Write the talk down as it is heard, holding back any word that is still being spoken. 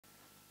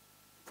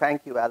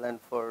Thank you, Alan,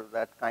 for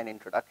that kind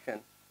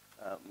introduction.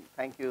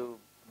 Thank you,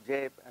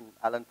 Jay and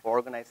Alan, for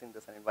organizing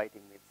this and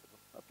inviting me.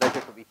 It's a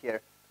pleasure to be here.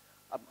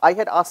 I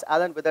had asked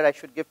Alan whether I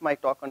should give my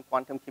talk on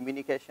quantum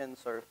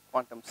communications or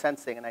quantum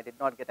sensing, and I did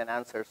not get an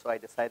answer, so I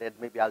decided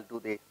maybe I'll do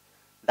the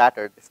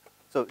latter.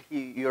 So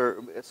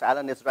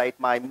Alan is right.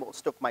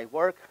 Most of my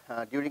work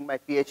during my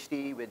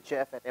PhD with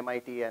Jeff at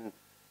MIT and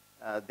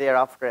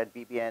thereafter at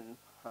BBN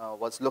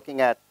was looking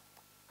at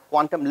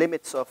quantum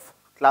limits of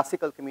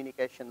classical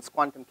communications,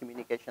 quantum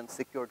communications,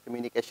 secured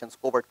communications,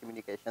 covert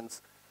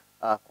communications,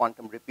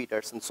 quantum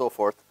repeaters, and so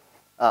forth.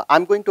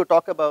 I'm going to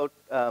talk about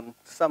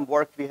some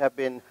work we have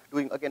been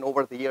doing, again,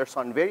 over the years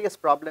on various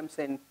problems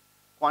in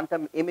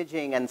quantum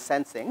imaging and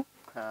sensing,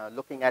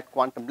 looking at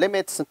quantum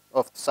limits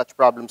of such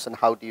problems and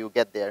how do you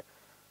get there.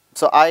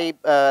 So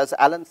as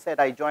Alan said,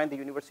 I joined the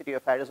University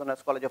of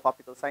Arizona's College of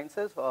Optical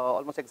Sciences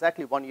almost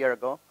exactly 1 year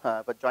ago,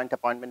 but joint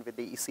appointment with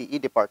the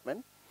ECE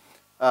department.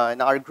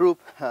 In our group,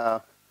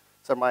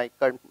 so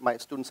my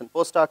students and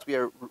postdocs,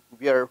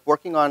 we are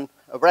working on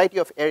a variety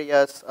of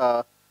areas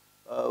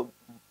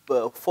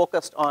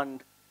focused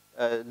on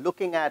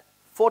looking at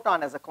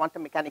photon as a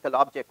quantum mechanical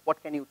object.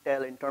 What can you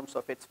tell in terms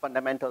of its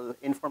fundamental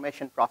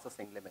information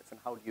processing limits, and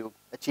how do you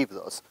achieve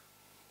those?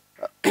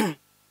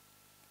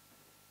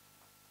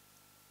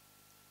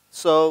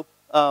 So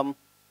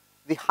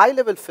the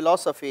high-level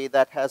philosophy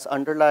that has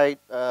underlied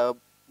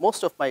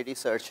most of my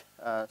research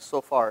so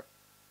far,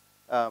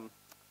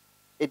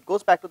 it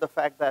goes back to the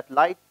fact that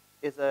light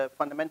is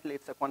fundamentally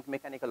it's a quantum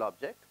mechanical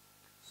object.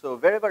 So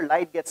wherever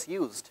light gets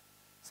used,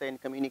 say in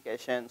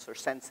communications or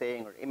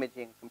sensing or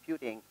imaging,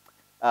 computing,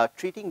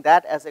 treating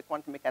that as a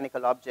quantum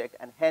mechanical object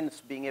and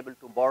hence being able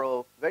to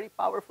borrow very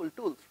powerful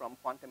tools from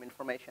quantum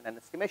information and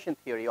estimation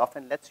theory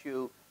often lets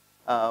you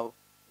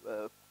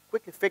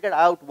quickly figure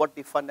out what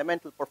the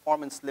fundamental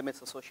performance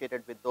limits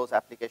associated with those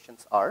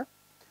applications are.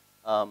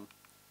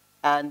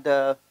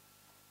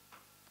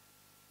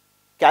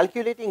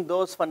 Calculating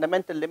those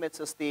fundamental limits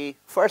is the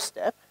first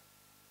step,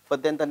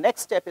 but then the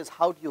next step is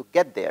how do you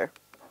get there?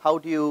 How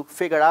do you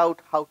figure out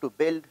how to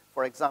build,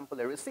 for example,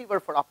 a receiver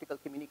for optical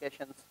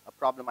communications, a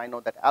problem I know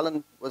that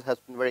Alan has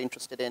been very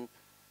interested in,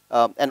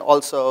 and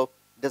also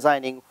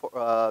designing for,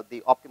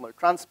 the optimal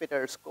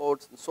transmitters,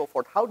 codes, and so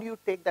forth. How do you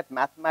take that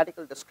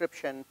mathematical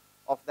description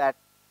of that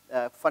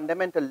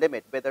fundamental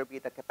limit, whether it be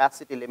the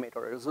capacity limit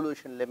or a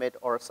resolution limit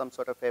or some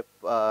sort of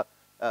a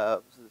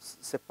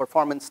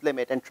performance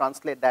limit, and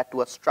translate that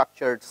to a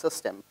structured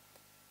system?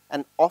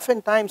 And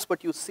oftentimes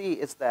what you see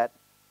is that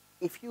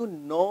if you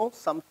know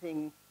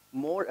something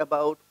more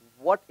about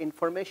what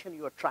information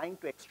you are trying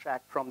to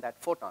extract from that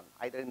photon,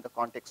 either in the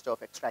context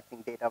of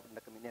extracting data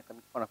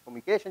from a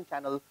communication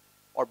channel,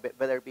 or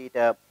whether it be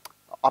the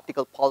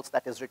optical pulse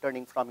that is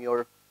returning from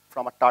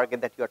a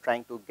target that you are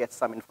trying to get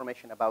some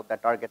information about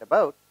that target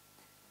about,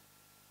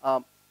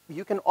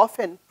 you can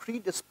often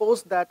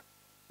predispose that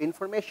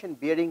information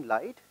bearing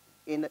light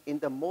in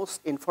the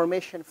most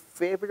information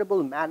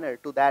favorable manner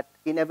to that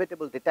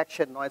inevitable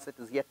detection noise that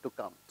is yet to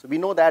come. So we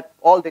know that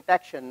all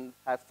detection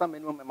has some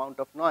minimum amount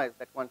of noise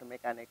that quantum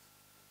mechanics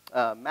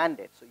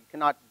mandates. So you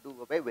cannot do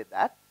away with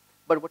that.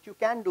 But what you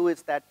can do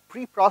is that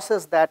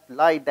pre-process that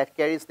light that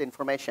carries the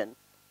information,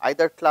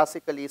 either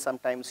classically,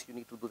 sometimes you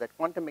need to do that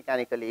quantum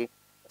mechanically,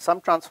 some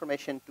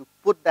transformation to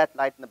put that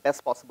light in the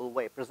best possible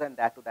way, present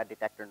that to that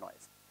detector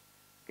noise.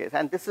 Okay,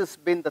 and this has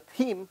been the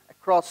theme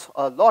across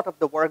a lot of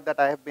the work that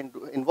I have been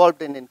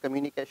involved in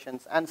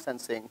communications and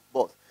sensing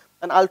both.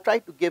 And I'll try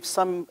to give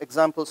some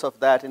examples of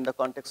that in the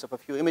context of a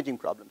few imaging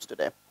problems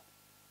today.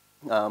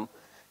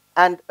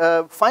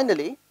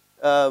 Finally,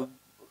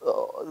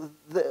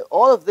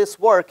 all of this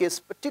work is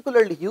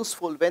particularly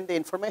useful when the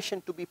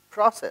information to be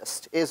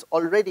processed is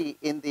already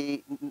in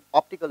the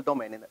optical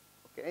domain,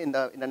 in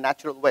a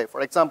natural way.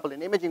 For example,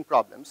 in imaging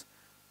problems,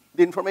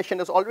 the information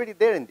is already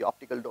there in the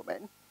optical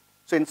domain.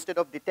 So instead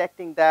of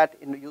detecting that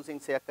using,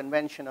 say, a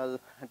conventional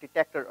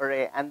detector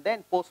array and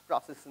then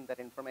post-processing that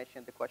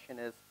information, the question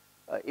is,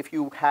 if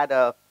you had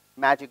a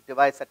magic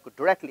device that could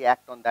directly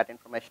act on that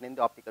information in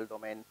the optical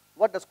domain,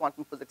 what does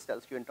quantum physics tell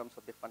you in terms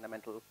of the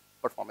fundamental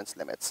performance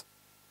limits?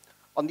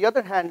 On the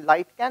other hand,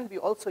 light can be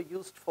also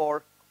used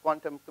for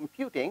quantum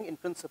computing in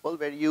principle,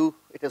 where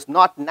it is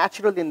not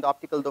natural in the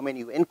optical domain.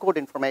 You encode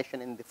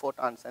information in the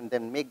photons and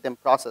then make them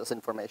process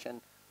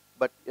information.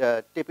 But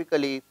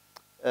typically,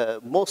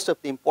 most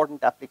of the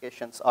important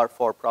applications are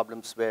for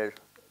problems where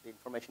the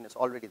information is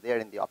already there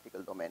in the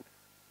optical domain.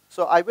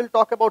 So I will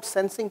talk about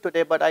sensing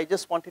today, but I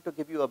just wanted to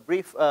give you a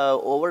brief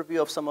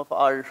overview of some of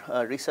our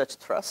research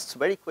thrusts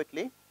very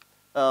quickly.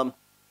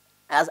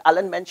 As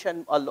Alan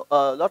mentioned, a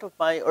lot of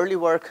my early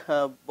work,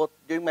 both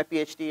during my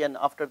PhD and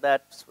after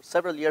that, for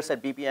several years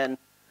at BBN,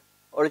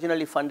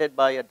 originally funded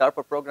by a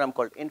DARPA program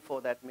called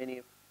INFO that many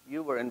of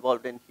you were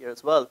involved in here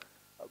as well.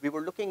 We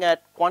were looking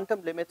at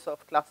quantum limits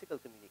of classical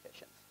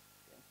communications.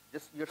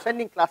 You're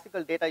sending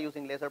classical data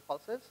using laser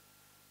pulses,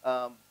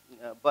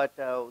 but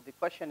the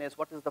question is,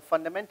 what is the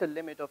fundamental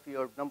limit of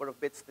your number of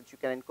bits that you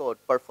can encode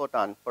per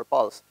photon, per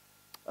pulse?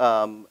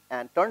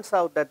 And turns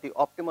out that the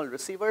optimal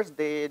receivers,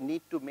 they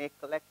need to make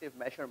collective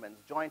measurements,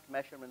 joint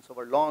measurements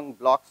over long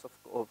blocks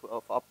of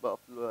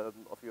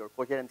your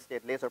coherent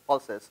state laser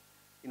pulses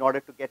in order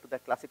to get to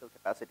that classical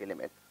capacity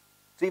limit.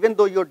 So even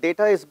though your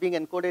data is being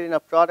encoded in a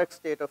product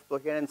state of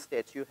coherent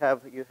states, you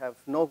have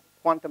no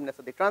quantumness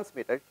at the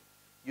transmitter.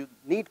 You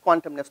need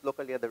quantumness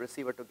locally at the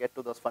receiver to get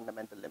to those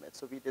fundamental limits.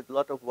 So we did a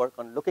lot of work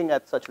on looking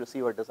at such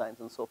receiver designs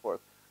and so forth.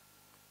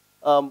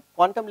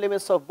 Quantum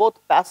limits of both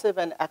passive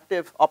and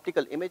active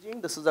optical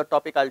imaging. This is a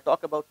topic I'll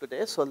talk about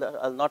today, so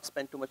I'll not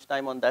spend too much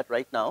time on that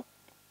right now.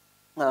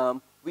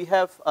 We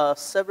have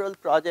several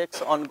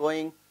projects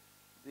ongoing.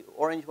 The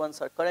orange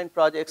ones are current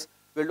projects.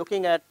 We're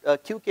looking at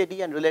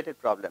QKD and related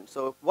problems.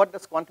 So what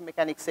does quantum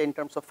mechanics say in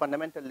terms of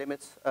fundamental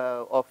limits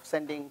of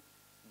sending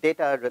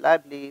data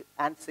reliably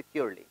and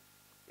securely?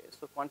 Okay,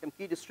 so quantum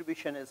key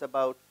distribution is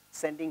about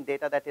sending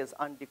data that is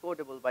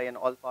undecodable by an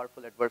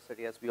all-powerful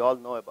adversary, as we all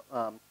know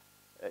about,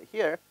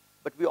 here.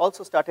 But we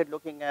also started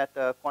looking at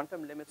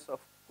quantum limits of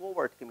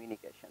covert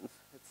communications.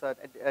 It's an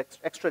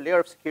extra layer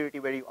of security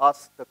where you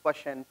ask the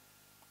question,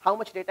 how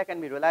much data can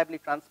be reliably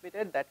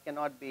transmitted that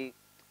cannot be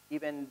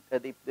even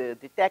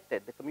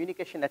detected, the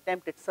communication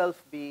attempt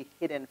itself be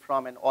hidden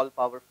from an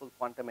all-powerful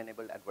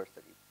quantum-enabled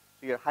adversary.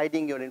 So you're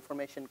hiding your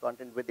information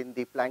content within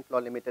the Planck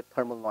law-limited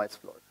thermal noise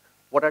floor.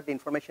 What are the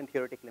information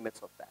theoretic limits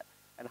of that?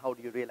 And how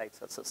do you realize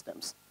such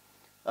systems?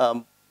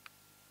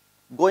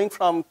 Going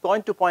from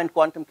point-to-point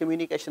quantum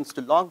communications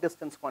to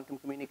long-distance quantum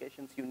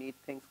communications, you need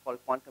things called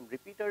quantum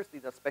repeaters.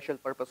 These are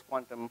special-purpose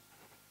quantum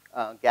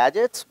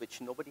gadgets,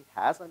 which nobody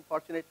has,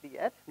 unfortunately,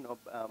 yet.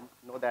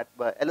 Know that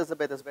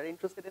Elizabeth is very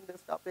interested in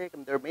this topic,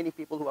 and there are many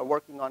people who are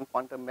working on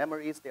quantum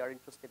memories. They are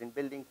interested in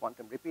building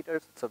quantum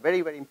repeaters. It's a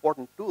very, very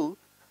important tool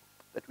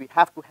that we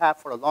have to have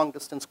for a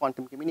long-distance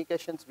quantum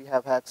communications. We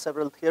have had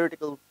several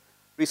theoretical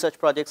research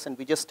projects, and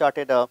we just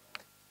started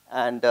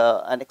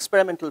an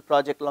experimental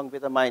project along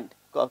with my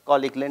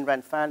colleague Lynn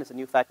Ran Fan, is a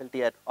new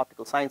faculty at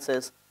Optical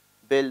Sciences,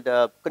 build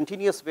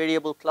continuous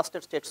variable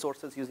cluster state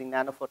sources using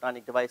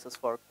nanophotonic devices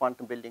for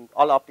quantum building,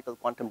 all optical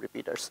quantum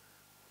repeaters.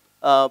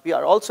 We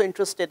are also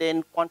interested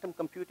in quantum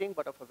computing,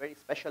 but of a very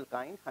special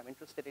kind. I'm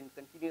interested in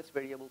continuous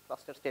variable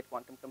cluster state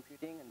quantum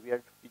computing,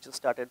 and we just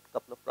started a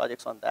couple of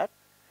projects on that.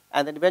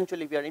 And then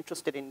eventually we are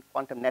interested in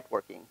quantum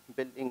networking,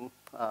 building,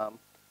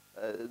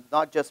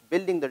 not just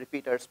building the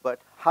repeaters, but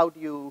how do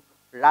you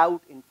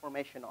route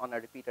information on a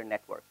repeater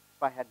network?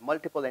 If I had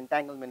multiple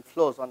entanglement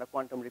flows on a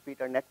quantum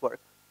repeater network,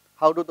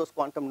 how do those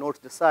quantum nodes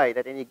decide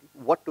at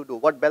what to do,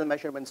 what Bell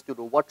measurements to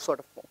do, what sort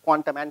of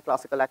quantum and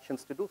classical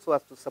actions to do so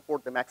as to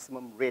support the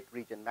maximum rate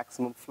region,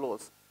 maximum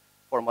flows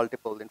for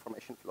multiple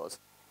information flows?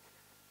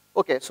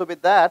 Okay, so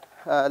with that,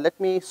 let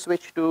me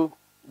switch to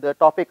the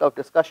topic of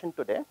discussion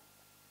today,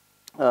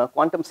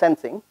 quantum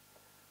sensing.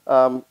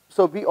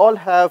 So we all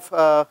have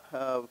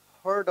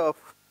heard of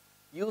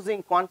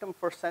using quantum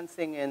for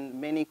sensing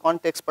in many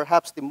contexts.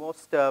 Perhaps the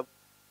most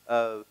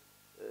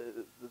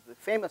the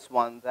famous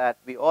one that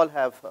we all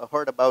have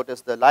heard about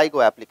is the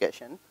LIGO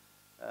application,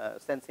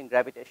 sensing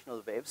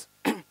gravitational waves.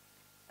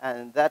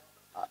 And that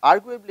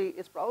arguably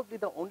is probably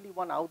the only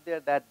one out there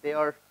that they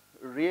are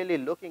really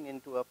looking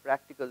into a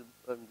practical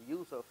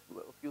use of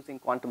using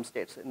quantum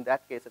states. In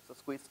that case, it's a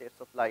squeeze states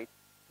of light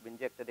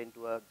injected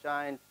into a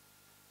giant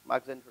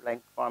Mach-Zehnder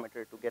length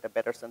parameter to get a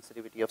better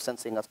sensitivity of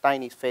sensing a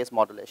tiny phase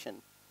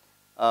modulation.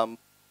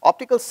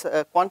 Optical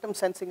quantum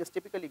sensing is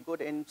typically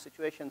good in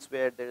situations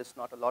where there is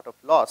not a lot of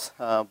loss.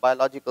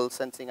 Biological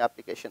sensing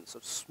applications, so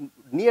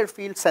near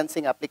field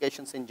sensing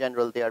applications in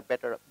general, they are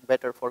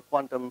better for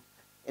quantum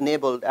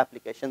enabled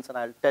applications, and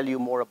I'll tell you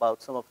more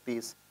about some of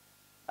these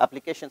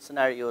application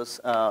scenarios.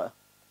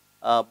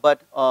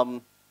 But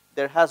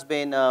there has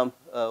been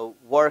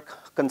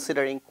work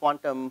considering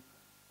quantum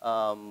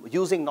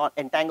using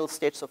entangled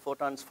states of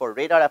photons for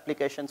radar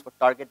applications for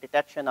target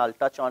detection. I'll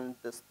touch on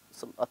this,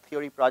 a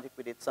theory project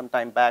we did some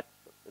time back,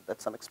 that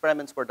some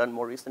experiments were done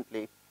more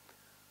recently.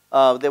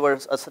 There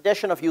was a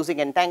suggestion of using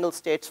entangled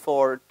states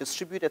for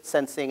distributed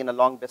sensing in a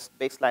long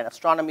baseline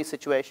astronomy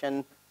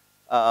situation.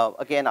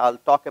 Again, I'll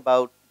talk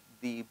about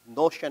the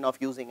notion of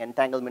using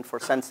entanglement for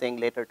sensing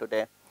later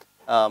today.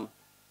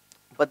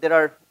 But there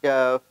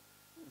are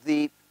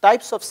the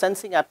types of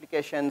sensing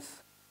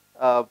applications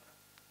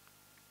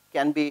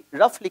can be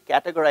roughly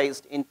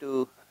categorized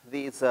into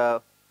these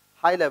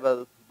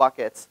high-level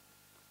buckets.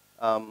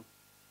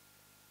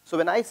 So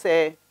when I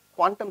say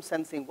quantum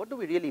sensing, what do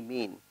we really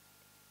mean?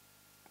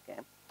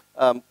 Okay.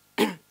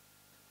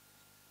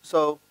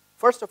 So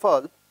first of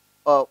all,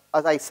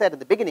 as I said at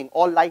the beginning,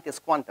 all light is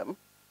quantum,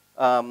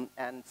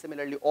 and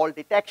similarly, all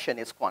detection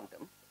is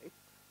quantum. Right?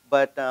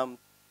 But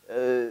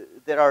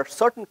there are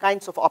certain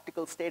kinds of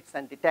optical states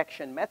and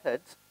detection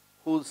methods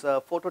whose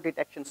photo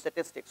detection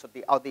statistics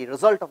or the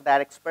result of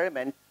that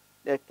experiment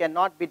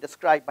cannot be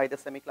described by the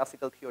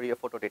semi-classical theory of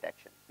photo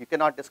detection. You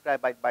cannot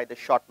describe by the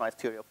short noise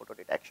theory of photo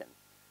detection.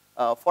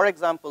 For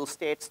example,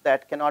 states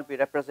that cannot be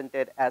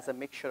represented as a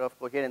mixture of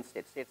coherent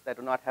states, states that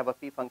do not have a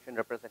P function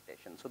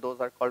representation. So those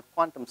are called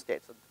quantum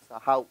states. So this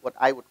is what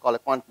I would call a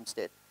quantum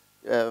state.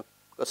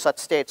 because such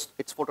states,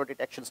 its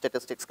photodetection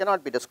statistics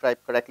cannot be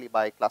described correctly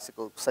by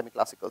classical,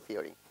 semi-classical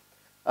theory.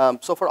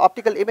 So for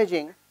optical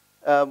imaging,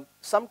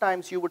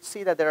 sometimes you would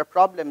see that there are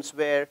problems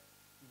where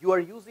you are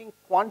using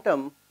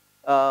quantum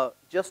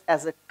just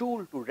as a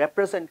tool to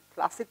represent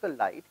classical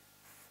light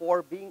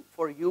for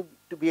you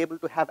to be able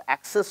to have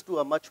access to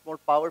a much more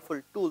powerful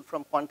tool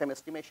from quantum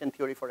estimation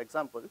theory, for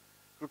example,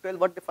 to tell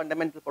what the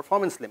fundamental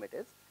performance limit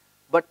is.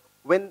 But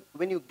when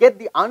you get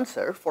the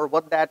answer for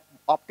what that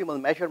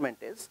optimal measurement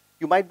is,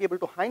 you might be able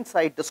to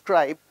hindsight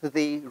describe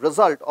the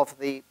result of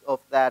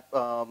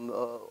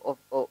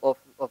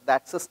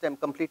that system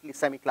completely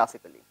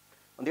semi-classically.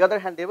 On the other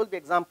hand, there will be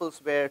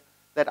examples where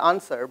that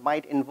answer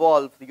might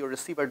involve your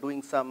receiver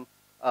doing some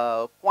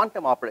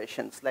quantum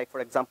operations, like,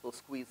 for example,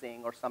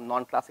 squeezing or some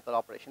non-classical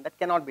operation that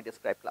cannot be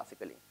described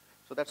classically.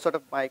 So that's sort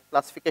of my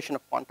classification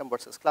of quantum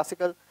versus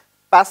classical.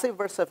 Passive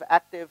versus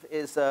active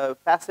is,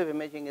 passive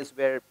imaging is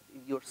where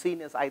your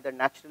scene is either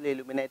naturally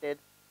illuminated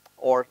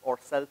or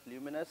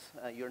self-luminous.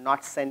 You're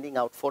not sending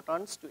out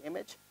photons to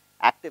image.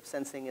 Active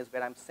sensing is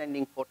where I'm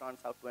sending photons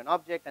out to an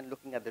object and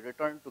looking at the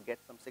return to get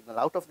some signal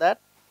out of that.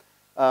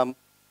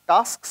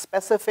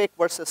 Task-specific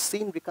versus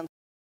scene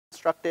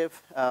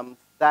reconstructive,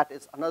 that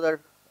is another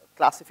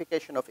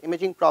classification of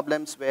imaging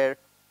problems where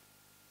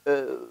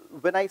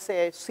when I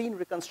say scene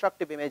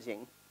reconstructive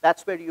imaging,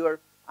 that's where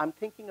I'm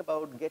thinking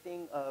about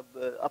getting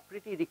a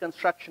pretty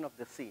reconstruction of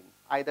the scene,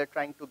 either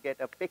trying to get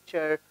a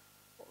picture,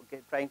 or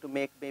trying to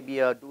make maybe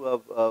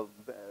do a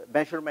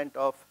measurement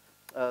of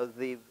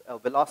the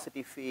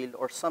velocity field,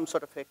 or some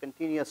sort of a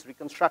continuous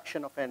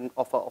reconstruction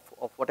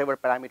of whatever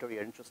parameter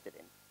you're interested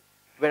in.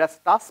 Whereas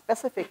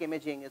task-specific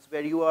imaging is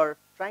where you are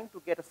trying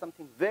to get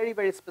something very,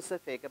 very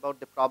specific about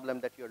the problem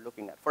that you're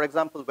looking at. For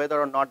example, whether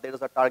or not there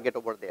is a target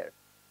over there.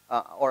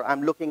 Or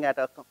I'm looking at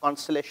a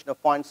constellation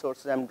of point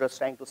sources. I'm just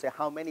trying to say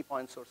how many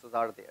point sources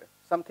are there.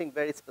 Something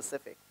very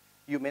specific.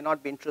 You may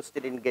not be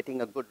interested in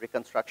getting a good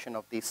reconstruction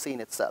of the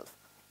scene itself.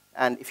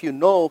 And if you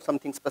know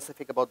something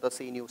specific about the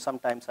scene, you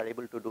sometimes are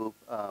able to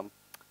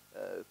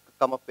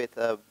come up with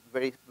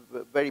very,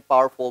 very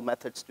powerful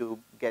methods to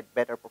get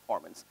better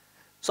performance.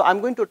 So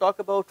I'm going to talk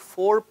about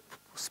 4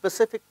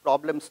 specific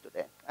problems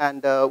today.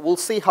 And we'll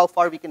see how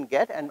far we can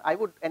get. And I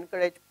would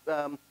encourage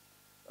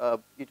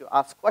you to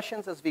ask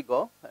questions as we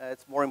go.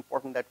 It's more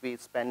important that we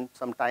spend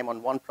some time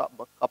on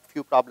a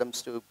few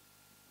problems to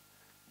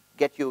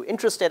get you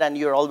interested, and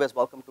you're always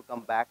welcome to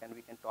come back and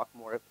we can talk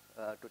more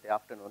today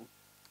afternoon.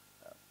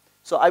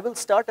 So I will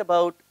start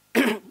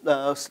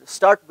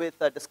with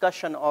a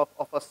discussion of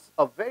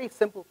a very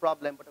simple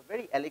problem, but a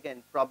very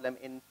elegant problem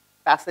in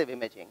passive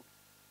imaging,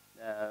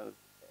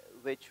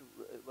 which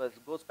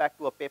goes back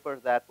to a paper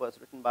that was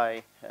written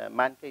by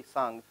Man-Kei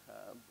Sang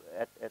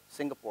at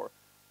Singapore.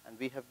 And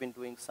we have been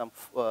doing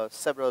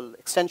several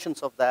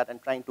extensions of that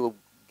and trying to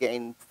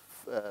gain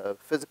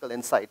physical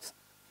insights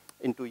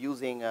into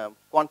using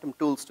quantum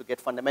tools to get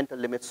fundamental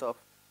limits of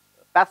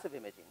passive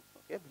imaging.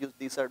 Okay?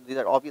 These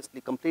are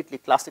obviously completely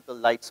classical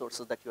light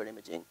sources that you're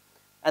imaging.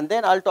 And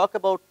then I'll talk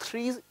about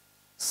 3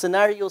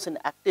 scenarios in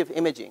active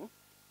imaging.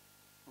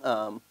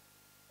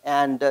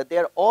 And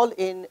they're all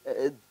in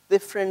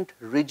different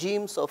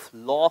regimes of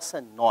loss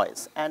and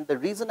noise. And the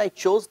reason I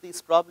chose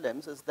these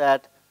problems is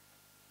that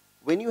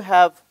when you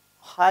have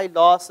high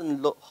loss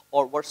and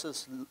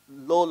versus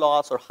low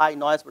loss, or high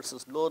noise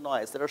versus low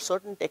noise, there are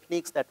certain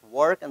techniques that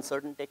work and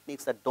certain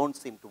techniques that don't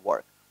seem to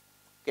work.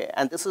 Okay,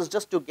 and this is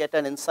just to get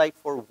an insight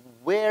for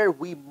where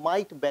we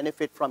might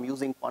benefit from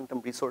using quantum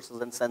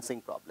resources and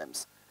sensing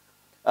problems.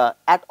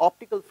 At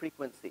optical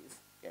frequencies,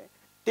 okay,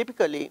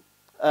 typically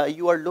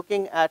you are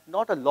looking at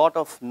not a lot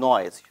of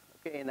noise,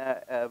 okay,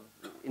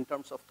 in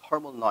terms of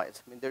thermal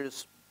noise. I mean, there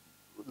is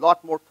a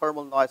lot more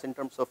thermal noise in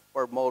terms of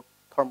per mode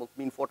thermal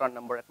mean photon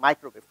number at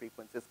microwave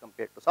frequencies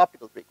compared to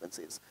optical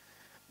frequencies.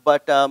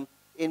 But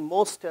in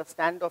most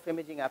standoff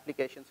imaging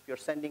applications, if you're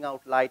sending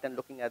out light and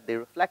looking at the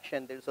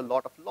reflection, there's a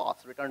lot of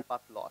loss, return path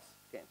loss.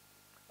 Okay?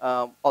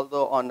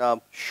 Although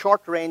on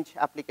short range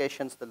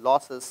applications, the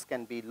losses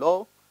can be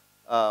low,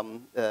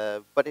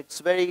 but it's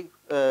very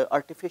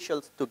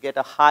artificial to get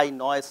a high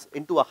noise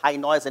into a high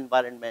noise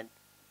environment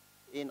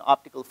in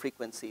optical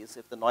frequencies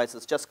if the noise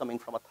is just coming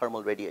from a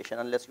thermal radiation,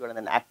 unless you're in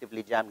an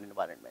actively jammed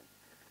environment.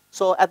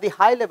 So at the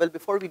high level,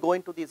 before we go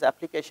into these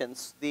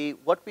applications,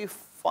 what we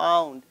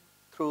found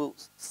through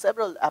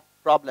several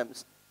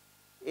problems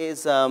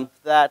is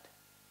that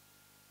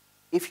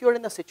if you're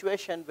in a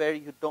situation where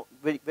you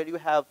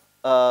have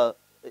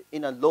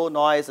in a low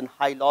noise and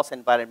high loss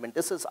environment,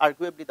 this is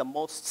arguably the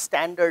most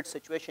standard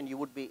situation you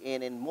would be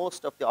in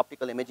most of the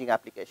optical imaging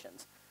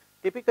applications.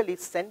 Typically,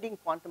 sending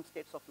quantum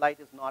states of light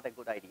is not a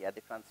good idea at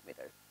the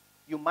transmitter.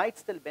 You might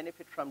still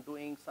benefit from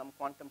doing some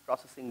quantum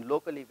processing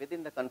locally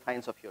within the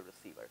confines of your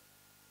receiver.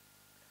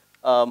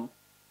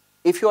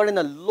 If you are in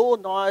a low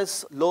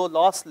noise, low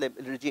loss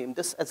regime,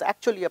 this is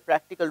actually a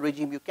practical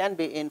regime you can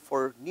be in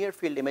for near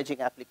field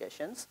imaging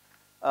applications.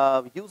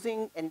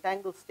 using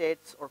entangled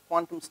states or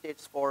quantum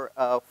states for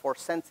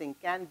sensing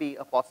can be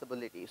a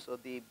possibility. So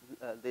the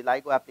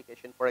LIGO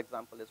application, for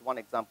example, is one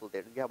example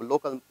there. You have a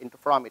local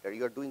interferometer.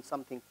 You're doing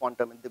something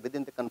quantum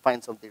within the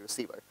confines of the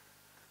receiver.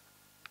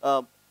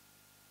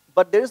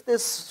 But there's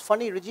this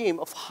funny regime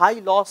of high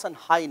loss and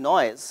high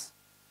noise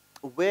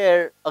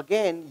where,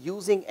 again,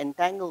 using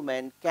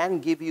entanglement can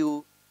give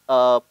you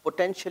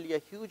potentially a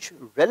huge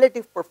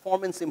relative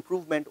performance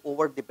improvement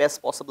over the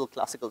best possible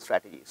classical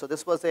strategy. So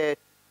this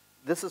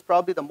is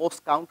probably the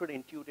most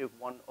counterintuitive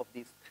one of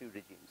these three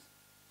regimes.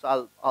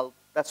 So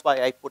that's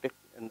why I put it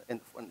in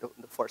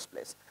the first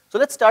place. So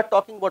let's start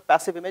talking about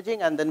passive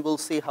imaging, and then we'll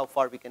see how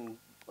far we can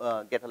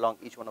get along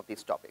each one of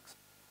these topics.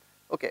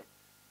 Okay.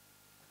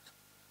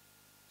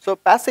 So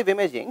passive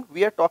imaging,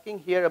 we are talking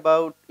here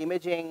about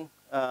imaging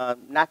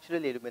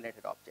naturally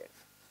illuminated objects.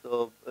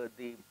 So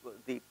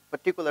the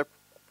particular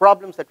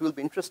problems that we'll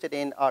be interested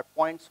in are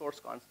point source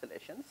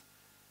constellations.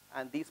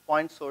 And these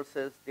point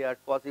sources, they are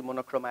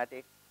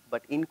quasi-monochromatic,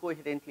 but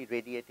incoherently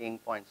radiating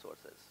point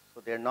sources.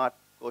 So they're not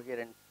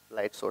coherent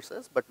light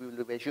sources, but we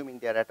will be assuming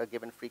they're at a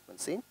given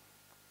frequency.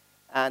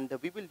 And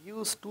we will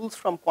use tools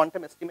from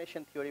quantum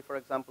estimation theory, for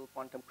example,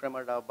 quantum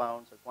Cramer-Dow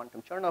bounds or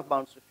quantum Chernoff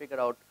bounds, to figure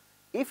out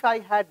if I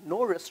had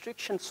no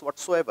restrictions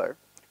whatsoever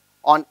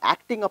on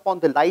acting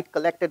upon the light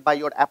collected by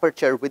your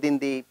aperture within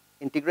the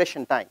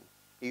integration time.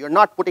 You're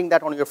not putting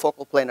that on your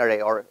focal plane array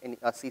or in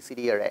a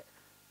CCD array.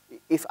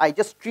 If I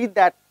just treat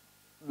that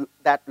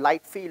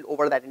light field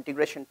over that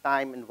integration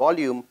time and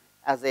volume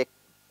as a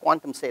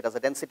quantum state, as a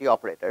density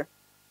operator,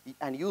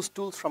 and use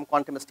tools from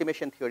quantum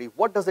estimation theory,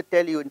 what does it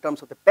tell you in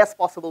terms of the best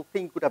possible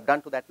thing you could have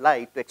done to that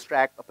light to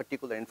extract a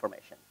particular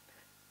information?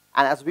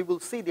 And as we will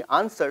see, the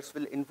answers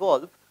will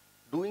involve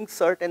doing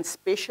certain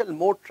spatial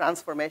mode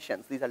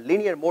transformations. These are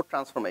linear mode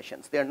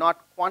transformations. They are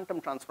not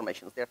quantum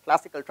transformations. They are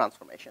classical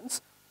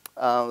transformations.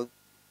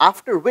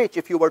 After which,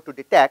 if you were to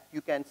detect, you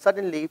can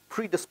suddenly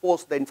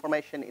predispose the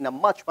information in a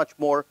much, much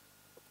more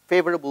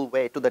favorable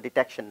way to the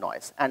detection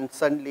noise. And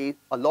suddenly,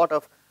 a lot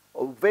of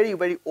very,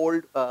 very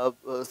old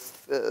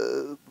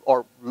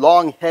or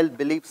long-held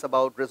beliefs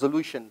about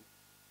resolution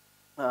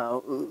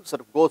sort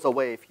of goes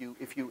away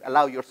if you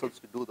allow yourselves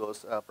to do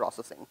those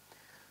processing.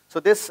 So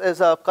this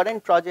is a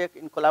current project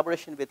in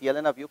collaboration with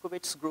Jelena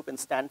Vukovic's group in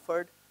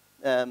Stanford.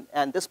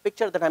 And this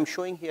picture that I'm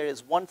showing here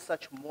is one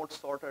such mode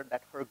sorter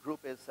that her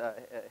group is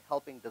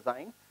helping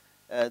design.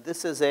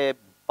 This is a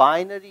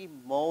binary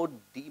mode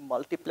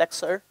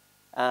demultiplexer.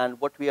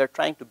 And what we are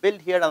trying to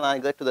build here, and I'll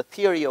get to the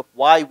theory of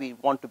why we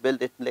want to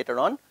build it later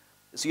on,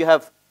 is you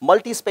have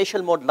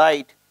multi-spatial mode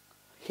light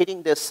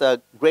hitting this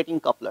grating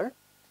coupler.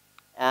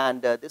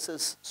 And this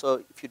is,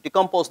 so if you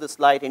decompose this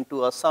light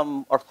into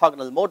some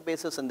orthogonal mode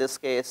basis, in this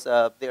case,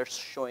 they're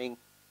showing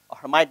a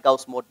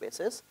Hermite-Gauss mode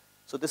basis.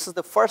 So this is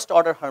the first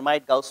order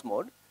Hermite-Gauss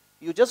mode.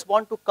 You just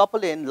want to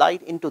couple in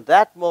light into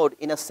that mode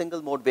in a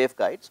single mode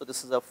waveguide. So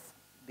this is the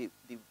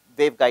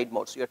waveguide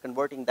mode. So you're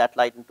converting that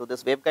light into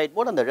this waveguide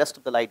mode, and the rest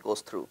of the light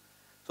goes through.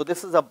 So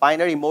this is a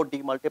binary mode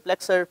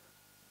demultiplexer.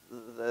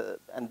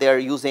 And they're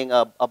using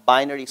a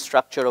binary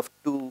structure of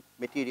two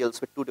materials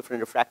with two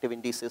different refractive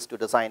indices to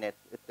design it.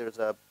 It's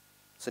a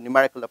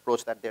numerical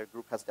approach that their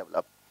group has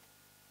developed.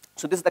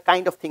 So this is the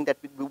kind of thing that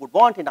we would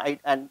want,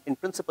 and in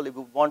principle, we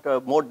would want a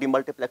mode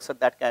demultiplexer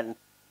that can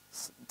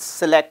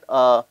select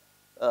a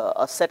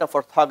set of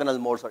orthogonal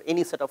modes or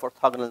any set of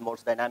orthogonal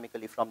modes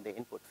dynamically from the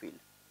input field.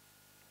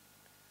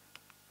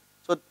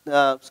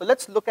 So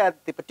let's look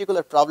at the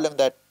particular problem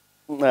that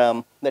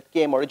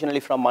came originally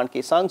from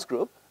Man-Kei Sang's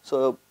group.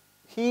 So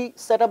he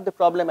set up the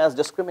problem as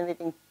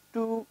discriminating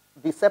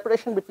the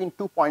separation between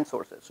 2 point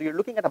sources. So you're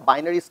looking at a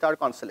binary star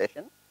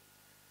constellation.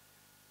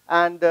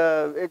 And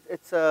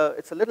it's a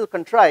little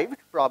contrived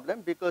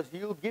problem because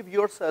you give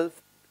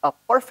yourself a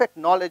perfect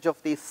knowledge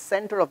of the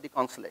center of the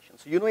constellation.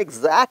 So you know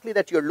exactly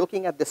that you're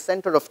looking at the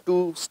center of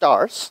 2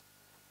 stars.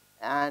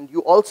 And you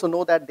also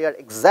know that they are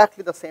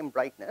exactly the same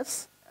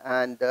brightness.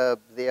 And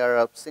they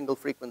are single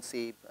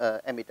frequency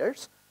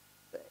emitters.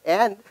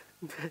 And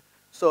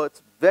so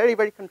it's very,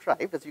 very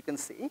contrived, as you can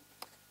see.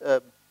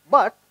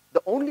 But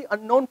the only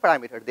unknown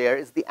parameter there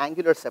is the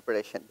angular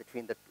separation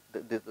between the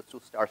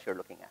 2 stars you're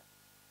looking at.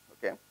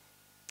 Okay?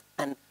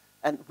 And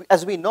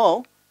as we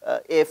know,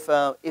 if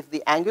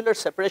the angular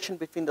separation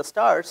between the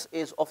stars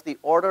is of the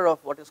order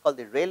of what is called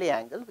the Rayleigh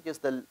angle, which is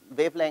the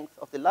wavelength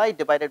of the light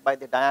divided by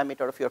the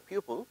diameter of your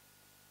pupil,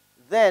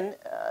 then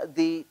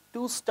the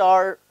 2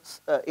 star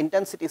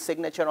intensity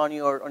signature on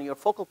your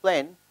focal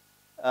plane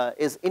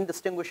is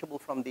indistinguishable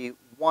from the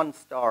 1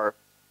 star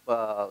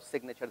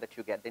signature that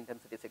you get, the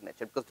intensity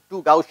signature, because the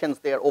 2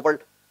 Gaussians,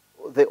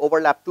 they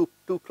overlap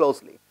too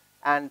closely.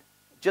 And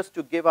just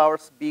to give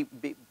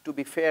to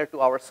be fair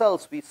to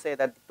ourselves, we say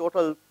that the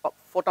total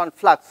photon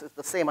flux is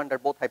the same under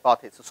both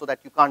hypotheses, so that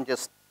you can't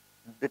just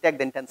detect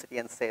the intensity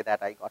and say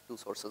that I got 2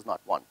 sources,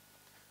 not 1.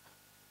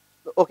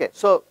 Okay,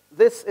 so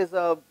this is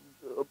a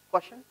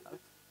question?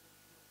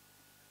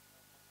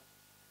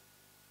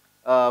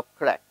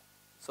 Correct.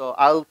 So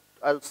I'll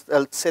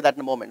say that in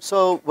a moment.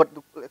 So what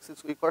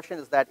the question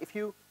is that if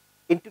you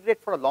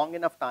integrate for a long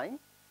enough time,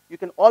 you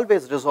can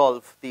always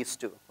resolve these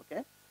two,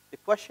 okay? The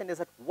question is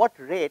at what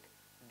rate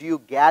do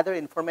you gather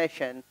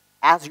information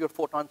as your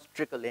photons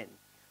trickle in?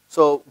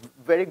 So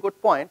very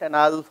good point, and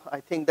I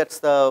think that's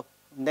the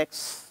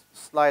next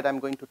slide I'm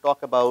going to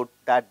talk about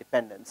that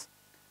dependence.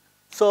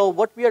 So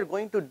what we are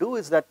going to do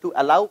is that to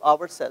allow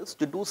ourselves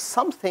to do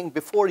something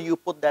before you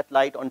put that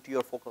light onto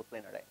your focal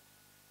plane array,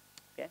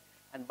 okay?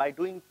 And by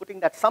putting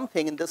that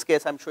something, in this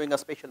case I'm showing a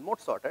spatial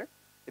mode sorter,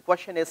 the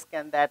question is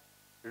can that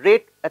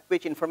rate at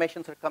which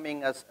informations are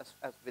coming as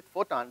with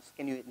photons,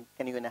 can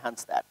you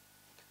enhance that?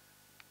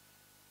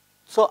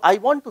 So I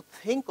want to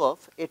think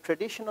of a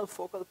traditional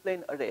focal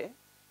plane array,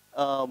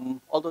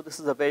 although this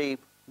is a very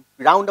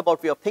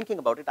roundabout way of thinking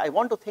about it. I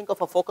want to think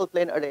of a focal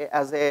plane array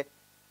as a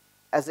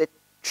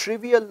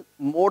trivial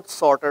mode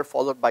sorter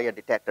followed by a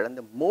detector. And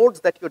the modes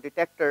that your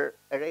detector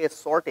array is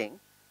sorting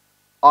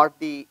are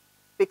the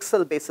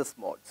pixel basis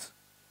modes.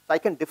 So I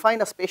can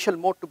define a spatial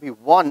mode to be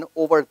 1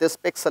 over this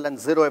pixel and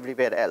 0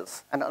 everywhere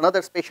else, and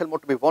another spatial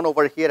mode to be 1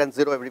 over here and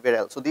 0 everywhere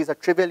else. So these are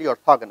trivially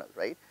orthogonal,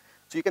 right?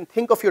 So you can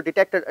think of your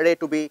detector array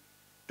to be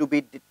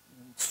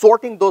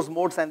sorting those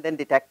modes and then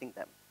detecting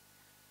them.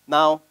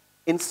 Now,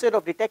 instead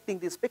of detecting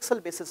these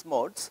pixel basis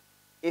modes,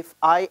 if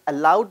I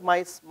allowed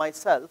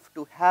myself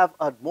to have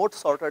a mode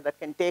sorter that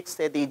can take,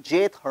 say, the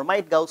jth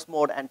Hermite Gauss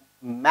mode and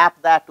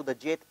map that to the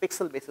jth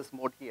pixel basis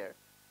mode here,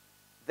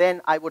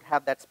 then I would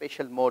have that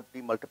spatial mode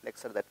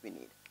demultiplexer that we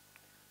need.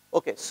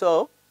 Okay,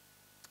 so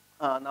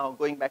now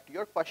going back to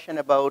your question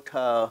about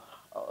at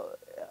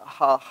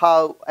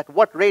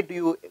what rate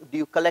do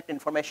you collect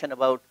information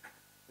about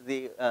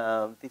the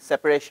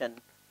separation,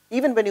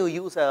 even when you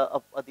use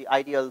the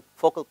ideal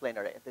focal plane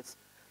array.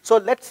 So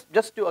let's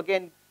just to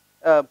again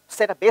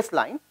set a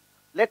baseline.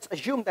 Let's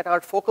assume that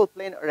our focal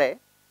plane array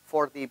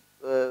for the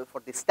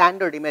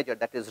standard imager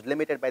that is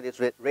limited by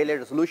this Rayleigh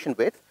resolution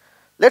width,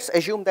 let's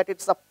assume that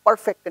it's a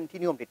perfect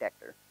continuum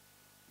detector.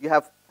 You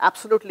have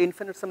absolutely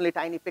infinitesimally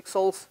tiny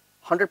pixels,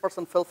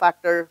 100% fill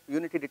factor,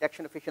 unity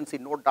detection efficiency,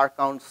 no dark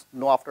counts,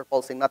 no after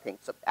pulsing, nothing.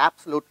 So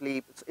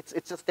absolutely,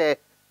 it's just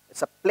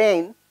it's a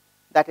plane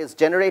that is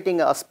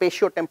generating a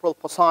spatiotemporal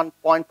Poisson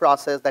point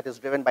process that is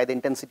driven by the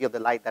intensity of the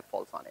light that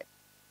falls on it.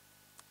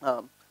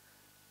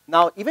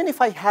 Now, even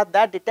if I had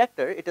that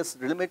detector, it is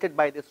limited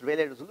by this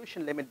Rayleigh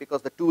resolution limit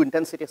because the two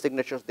intensity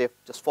signatures, they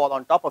just fall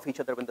on top of each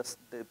other when the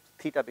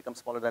theta becomes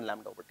smaller than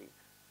lambda over t.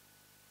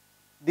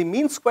 The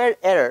mean square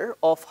error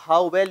of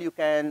how well you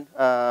can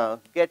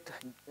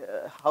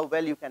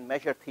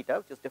measure theta,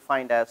 which is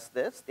defined as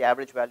this, the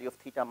average value of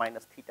theta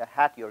minus theta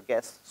hat, your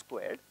guess,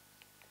 squared.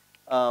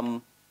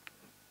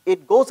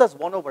 It goes as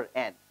 1 over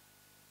n,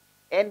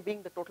 n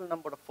being the total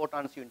number of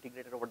photons you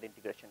integrated over the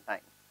integration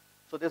time.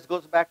 So this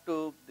goes back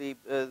to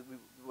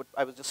what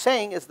I was just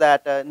saying is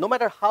that no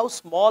matter how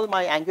small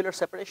my angular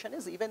separation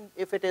is, even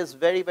if it is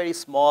very, very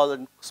small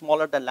and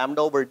smaller than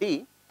lambda over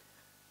d,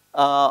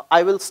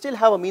 I will still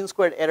have a mean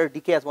squared error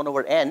decay as 1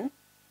 over n.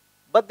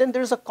 But then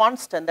there is a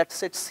constant that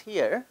sits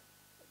here,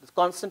 this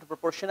constant of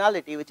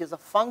proportionality, which is a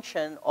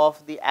function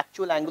of the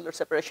actual angular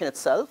separation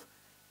itself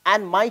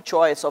and my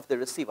choice of the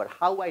receiver,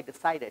 how I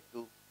decided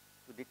to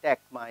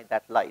detect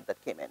that light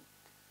that came in.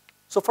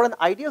 So for an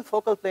ideal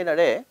focal plane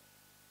array,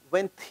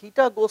 when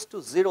theta goes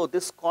to 0,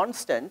 this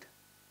constant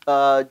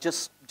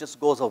just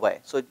goes away.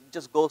 So it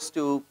just goes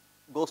to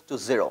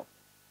 0.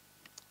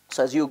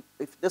 So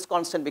if this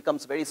constant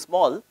becomes very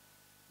small,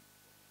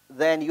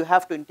 then you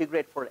have to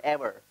integrate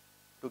forever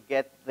to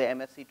get the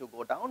MSE to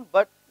go down.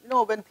 But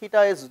when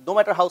theta is, no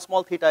matter how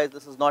small theta is,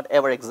 this is not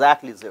ever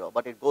exactly 0,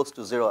 but it goes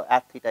to 0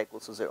 at theta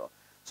equals to 0.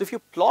 So if you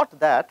plot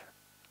that,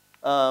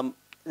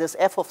 this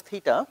f of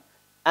theta,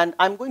 and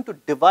I'm going to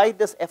divide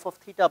this f of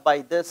theta by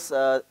this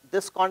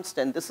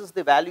constant. This is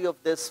the value of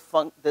this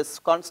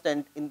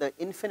constant in the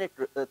infinite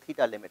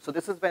theta limit. So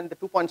this is when the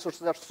 2 point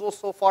sources are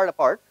so far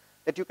apart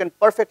that you can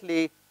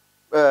perfectly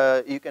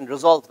you can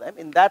resolve them.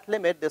 In that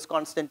limit, this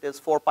constant is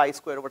 4 pi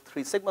square over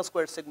 3 sigma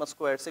square. Sigma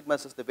square, sigma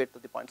is the width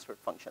of the point squared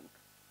function.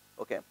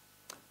 Okay,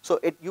 so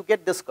you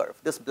get this curve,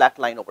 this black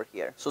line over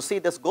here. So see,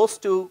 this goes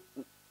to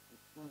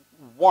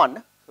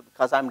 1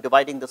 because I'm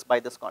dividing this by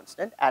this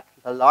constant at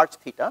a large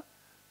theta.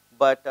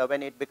 But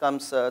when it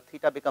becomes,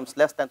 theta becomes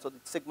less than, so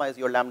sigma is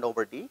your lambda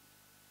over d.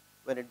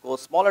 When it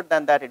goes smaller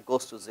than that, it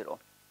goes to 0.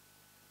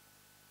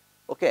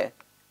 Okay,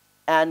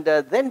 and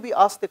then we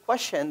ask the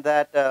question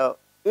that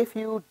if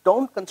you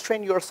don't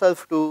constrain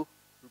yourself to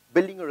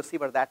building a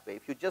receiver that way,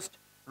 if you just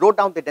wrote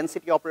down the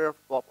density operator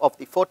of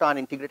the photon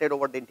integrated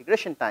over the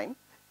integration time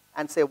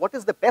and say what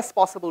is the best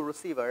possible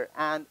receiver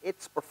and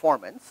its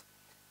performance,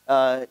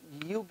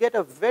 you get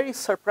a very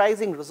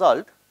surprising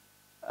result.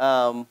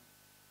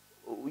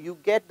 You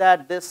get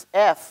that this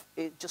f,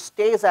 it just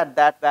stays at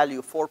that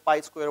value, 4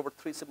 pi square over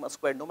 3 sigma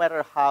square, no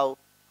matter how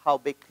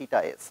big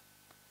theta is.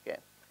 Okay,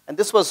 and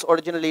this was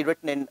originally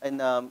written in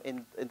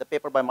the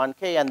paper by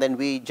Mankey, and then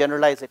we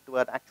generalized it to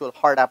an actual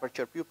hard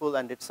aperture pupil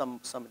and did some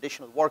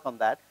additional work on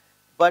that.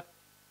 But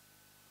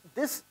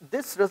this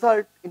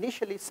result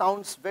initially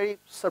sounds very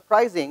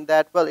surprising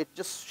that, well, it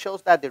just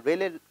shows that the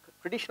Rayleigh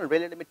traditional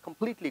Rayleigh limit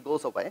completely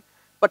goes away.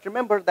 But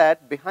remember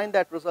that behind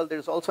that result, there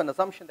is also an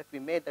assumption that we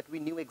made that we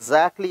knew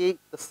exactly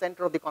the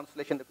center of the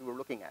constellation that we were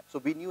looking at. So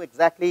we knew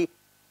exactly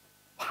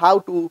how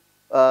to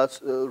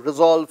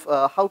resolve,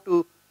 how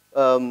to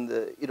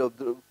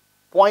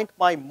point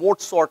my mode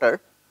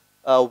sorter,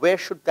 where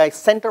should I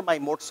center my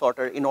mode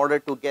sorter in order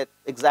to get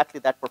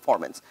exactly that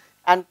performance.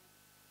 And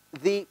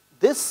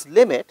this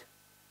limit,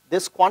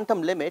 this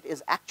quantum limit,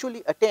 is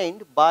actually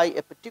attained by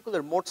a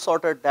particular mode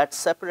sorter that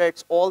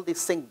separates all the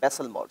sinc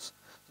Bessel modes.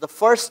 The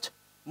first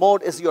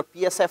mode is your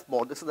PSF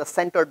mode. This is the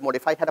centered mode.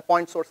 If I had a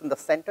point source in the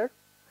center,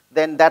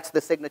 then that's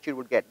the signature you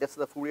would get. This is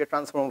the Fourier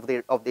transform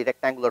of the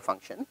rectangular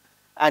function.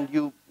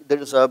 And there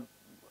is a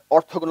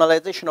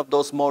orthogonalization of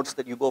those modes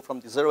that you go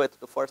from the 0th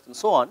to first and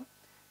so on.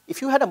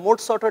 If you had a mode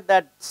sorter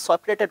that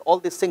separated all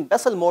the sinc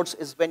Bessel modes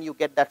is when you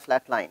get that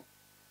flat line.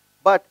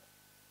 But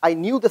I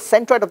knew the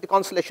centroid of the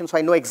constellation, so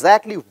I know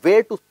exactly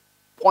where to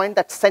point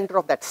that center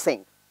of that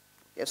sinc.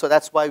 Okay, so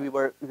that's why we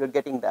were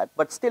getting that.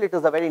 But still, it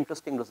is a very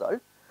interesting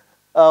result.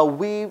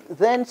 We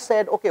then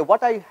said, okay,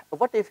 what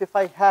if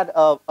I had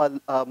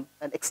an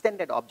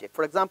extended object?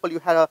 For example, you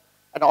had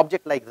an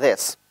object like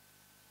this,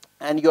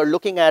 and you're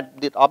looking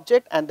at the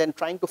object and then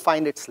trying to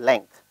find its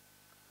length.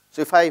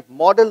 So if I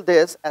model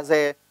this as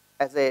a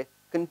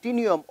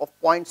continuum of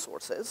point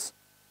sources,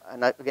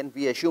 and again,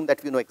 we assume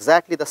that we know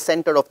exactly the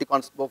center of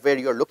where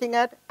you're looking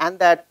at, and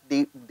that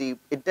the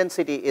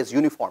intensity is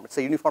uniform. It's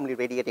a uniformly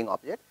radiating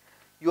object.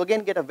 You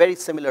again get a very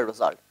similar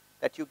result,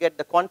 that you get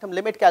the quantum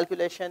limit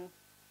calculation.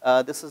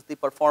 This is the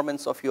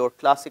performance of your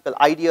classical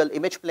ideal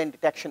image plane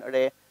detection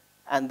array.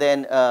 And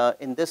then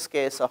in this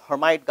case, a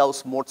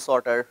Hermite-Gauss mode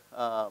sorter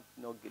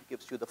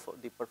gives you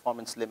the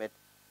performance limit.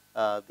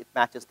 It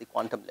matches the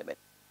quantum limit.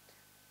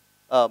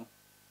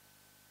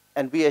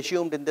 And we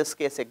assumed in this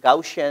case a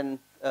Gaussian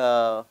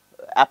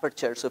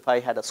aperture. So if I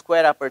had a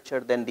square aperture,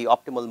 then the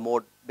optimal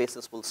mode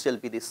basis will still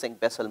be the sinc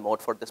Bessel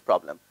mode for this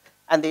problem.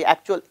 And these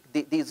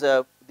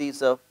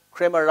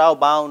Kramer-Rao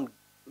bound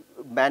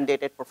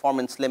mandated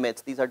performance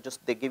limits, these are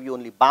just, they give you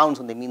only bounds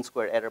on the mean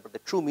square error, but the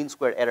true mean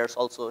square errors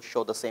also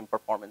show the same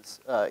performance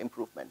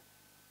improvement.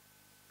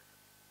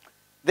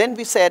 Then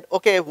we said,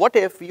 okay, what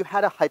if you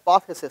had a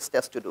hypothesis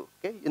test to do?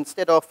 Okay?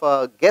 Instead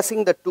of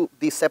guessing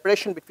the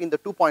separation between the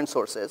 2 point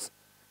sources,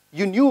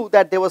 you knew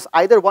that there was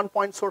either 1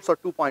 point source or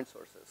 2 point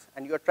sources,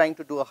 and you are trying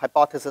to do a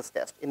hypothesis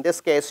test. In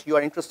this case, you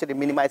are interested in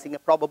minimizing a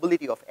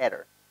probability of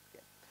error.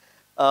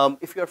 Okay?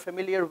 If you're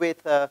familiar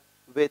with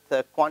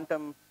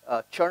quantum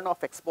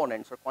Chernoff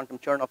exponents or quantum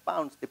Chernoff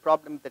bounds, the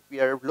problem that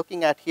we are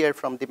looking at here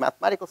from the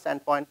mathematical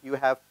standpoint, you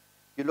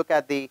look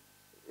at the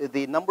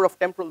number of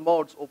temporal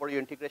modes over your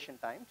integration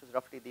time, which is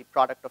roughly the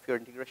product of your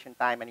integration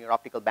time and your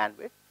optical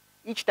bandwidth.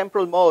 Each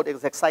temporal mode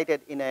is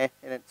excited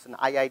it's an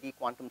IID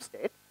quantum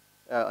state.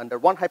 Under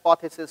one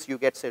hypothesis, you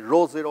get, say,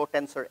 rho 0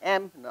 tensor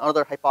m. In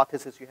another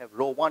hypothesis, you have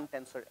rho 1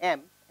 tensor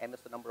m. M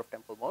is the number of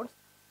temporal modes.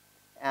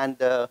 And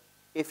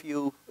if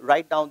you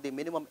write down the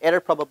minimum error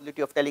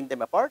probability of telling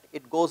them apart,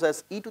 it goes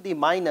as e to the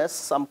minus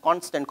some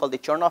constant called the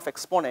Chernoff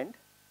exponent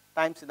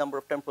times the number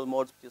of temporal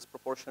modes, which is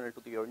proportional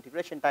to your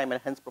integration time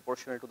and hence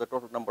proportional to the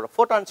total number of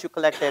photons you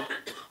collected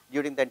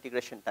during the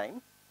integration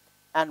time.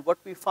 And what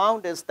we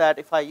found is that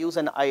if I use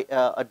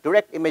a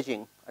direct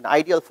imaging, an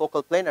ideal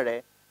focal plane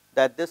array,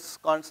 that this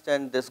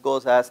constant, this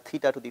goes as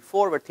theta to the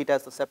 4, where theta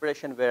is the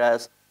separation,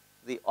 whereas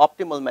the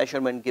optimal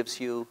measurement gives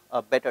you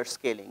a better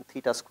scaling,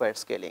 theta square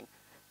scaling.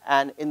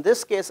 And in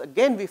this case,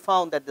 again, we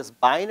found that this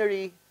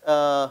binary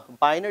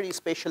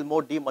spatial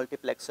mode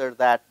demultiplexer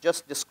that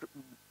just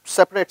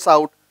separates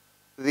out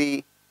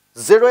the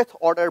 0th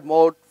order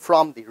mode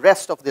from the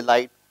rest of the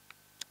light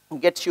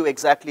gets you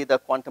exactly the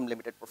quantum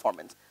limited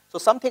performance. So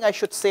something I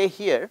should say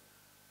here,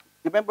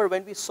 remember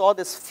when we saw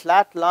this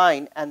flat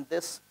line and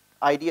this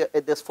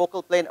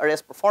focal plane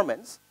array's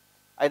performance,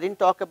 I didn't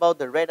talk about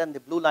the red and the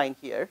blue line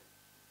here.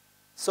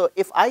 So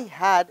if I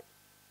had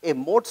a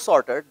mode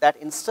sorter that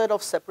instead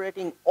of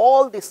separating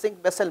all the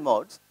sinc Bessel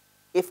modes,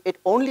 if it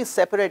only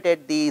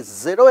separated the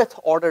 0th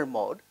order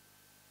mode,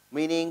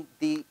 meaning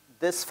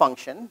this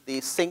function, the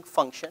sinc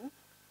function,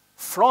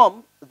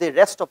 from the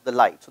rest of the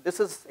light. So this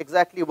is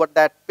exactly what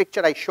that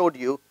picture I showed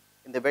you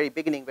in the very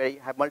beginning, where you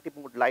have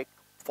multi-mode light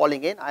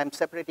falling in. I am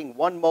separating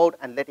one mode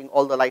and letting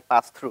all the light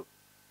pass through.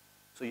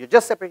 So you're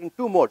just separating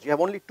 2 modes. You have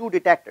only 2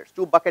 detectors,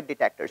 2 bucket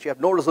detectors. You have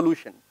no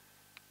resolution.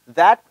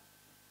 That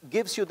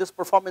gives you this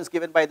performance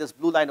given by this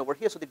blue line over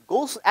here. So it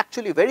goes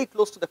actually very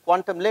close to the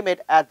quantum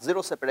limit at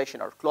 0 separation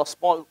or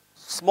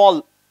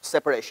small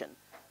separation.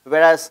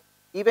 Whereas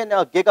even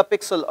a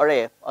gigapixel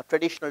array, a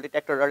traditional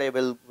detector array,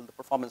 the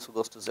performance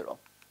goes to 0.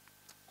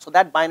 So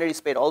that binary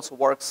spade also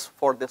works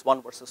for this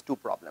 1 versus 2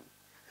 problem.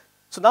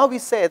 So now we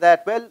say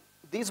that, well,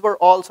 these were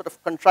all sort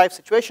of contrived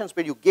situations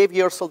where you gave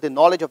yourself the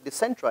knowledge of the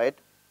centroid.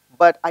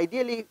 But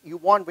ideally, you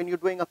want, when you're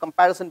doing a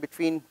comparison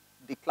between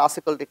the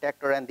classical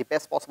detector and the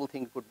best possible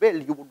thing you could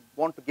build, you would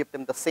want to give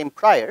them the same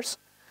priors.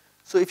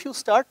 So if you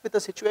start with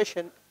a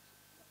situation,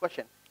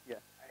 question, yeah.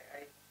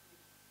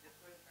 Just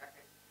going back,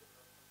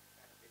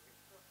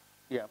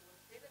 Yeah. When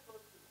theta goes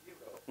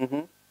to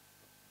 0,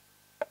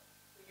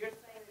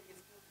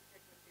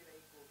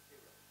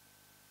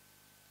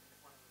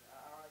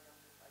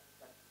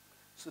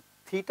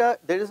 theta,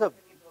 there is a,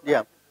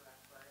 yeah,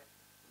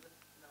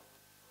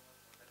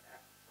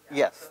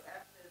 yes, So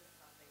f is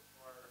something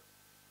for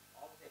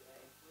all theta,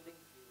 including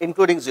 0.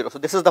 including 0. So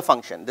this is the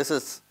function. This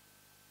is,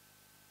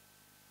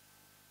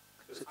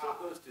 So it still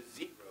goes to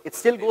 0. it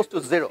still goes to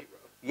 0.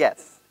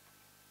 Yes,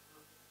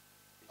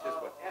 It's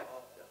just what f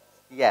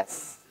does.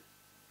 yes.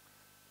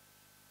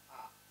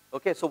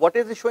 Okay, so what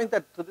is it showing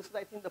that, so this is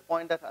I think the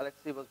point that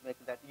Alexei was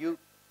making, that you,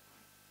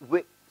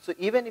 so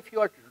even if you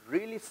are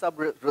really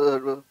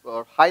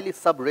or highly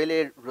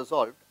sub-relay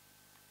resolved,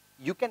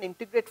 you can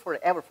integrate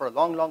forever, for a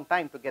long, long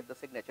time to get the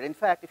signature. In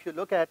fact, if you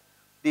look at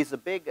these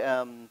big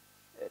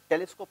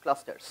telescope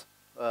clusters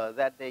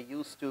that they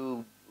use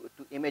to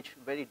image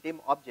very dim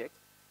objects,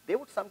 they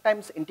would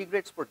sometimes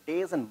integrate for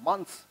days and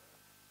months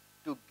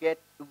to get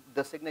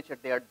the signature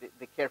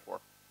they care for.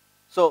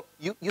 So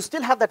you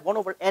still have that 1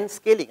 over n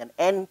scaling, and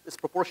n is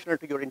proportional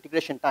to your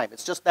integration time.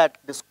 It's just that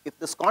if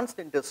this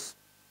constant is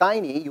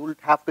tiny, you will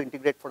have to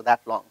integrate for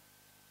that long,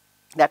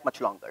 that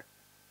much longer.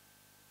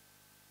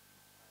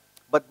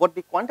 But what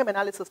the quantum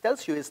analysis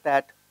tells you is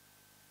that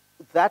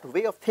that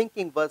way of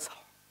thinking was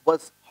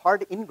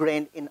hard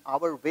ingrained in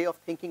our way of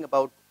thinking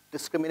about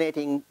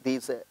discriminating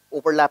these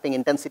overlapping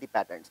intensity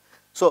patterns.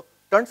 So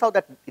turns out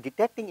that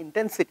detecting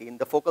intensity in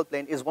the focal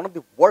plane is one of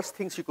the worst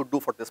things you could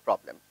do for this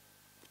problem.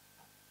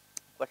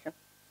 Question?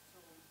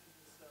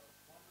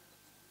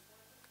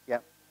 Yeah.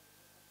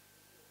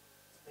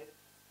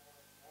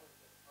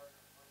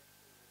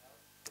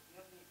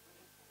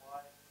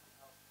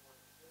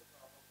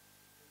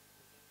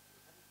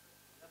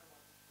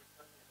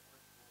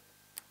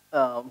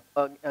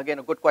 Again,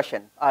 a good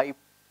question.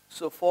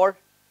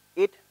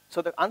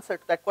 So the answer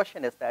to that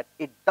question is that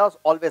it does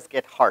always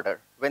get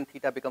harder when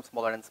theta becomes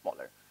smaller and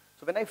smaller.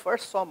 So when I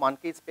first saw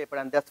Monkey's paper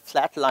and that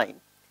flat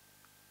line,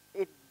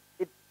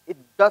 it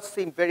does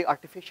seem very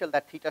artificial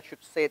that theta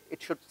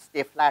should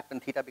stay flat when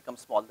theta becomes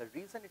small. The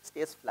reason it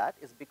stays flat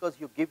is because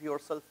you give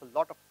yourself a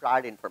lot of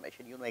prior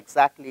information. You know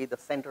exactly the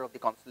center of the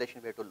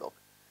constellation where to look.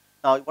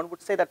 Now, one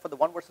would say that for the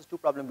 1 versus 2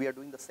 problem, we are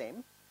doing the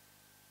same.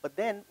 But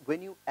then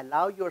when you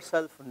allow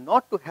yourself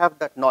not to have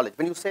that knowledge,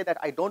 when you say that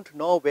I don't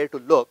know where to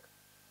look,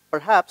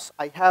 perhaps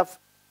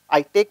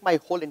I take my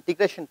whole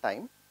integration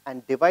time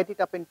and divide it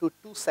up into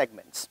 2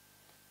 segments,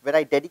 where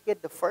I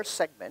dedicate the first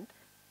segment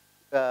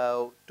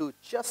to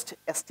just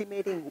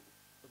estimating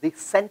the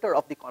center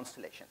of the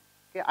constellation.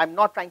 Okay? I'm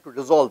not trying to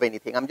resolve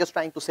anything. I'm just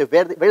trying to say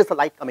where is the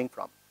light coming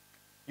from,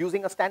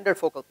 using a standard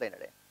focal plane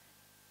array.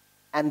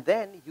 And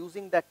then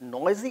using that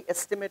noisy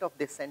estimate of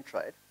the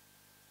centroid,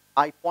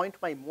 I point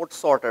my mode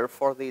sorter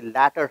for the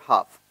latter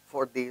half,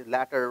 for the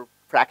latter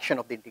fraction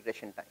of the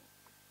integration time.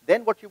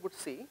 Then what you would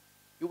see,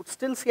 you would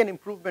still see an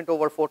improvement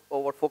over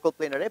focal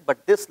plane array,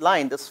 but this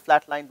line, this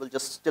flat line, will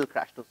just still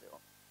crash to 0.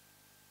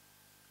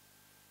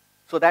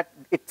 So that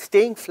it's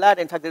staying flat.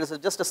 In fact, there is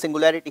just a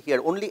singularity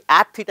here. Only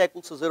at theta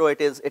equals to 0,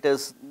 it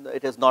is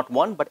not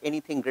 1, but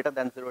anything greater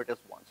than 0, it is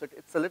 1. So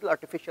it's a little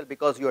artificial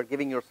because you are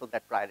giving yourself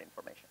that prior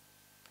information.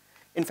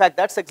 In fact,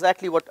 that's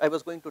exactly what I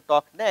was going to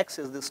talk next,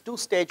 is this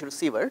 2-stage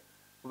receiver,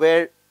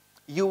 where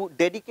you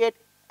dedicate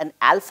an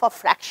alpha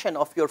fraction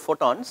of your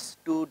photons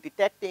to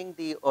detecting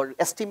or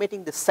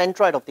estimating the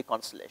centroid of the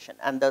constellation.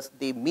 And thus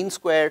the mean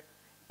square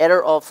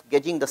error of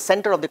gauging the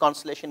center of the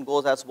constellation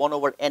goes as 1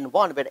 over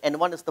n1, where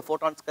n1 is the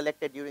photons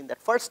collected during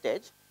that first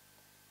stage.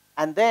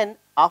 And then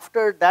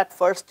after that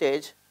first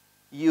stage,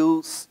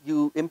 you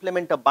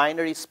implement a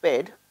binary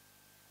spade,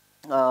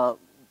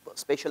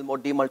 spatial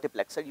mode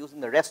demultiplexer,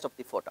 using the rest of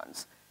the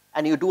photons.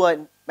 And you do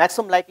a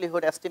maximum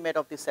likelihood estimate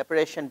of the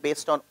separation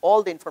based on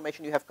all the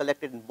information you have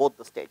collected in both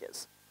the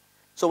stages.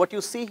 So what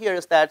you see here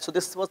is that, so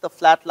this was the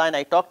flat line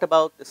I talked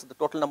about. This is the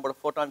total number of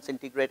photons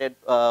integrated.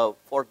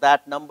 For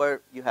that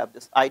number, you have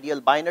this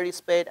ideal binary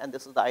spade, and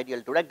this is the ideal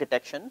direct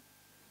detection.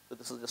 So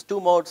this is just 2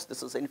 modes.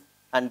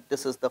 And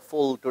this is the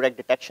full direct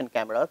detection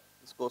camera.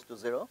 This goes to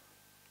 0.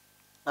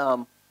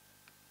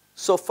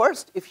 So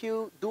first, if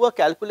you do a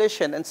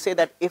calculation and say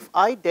that if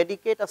I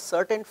dedicate a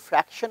certain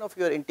fraction of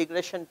your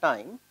integration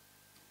time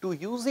to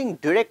using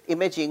direct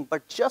imaging,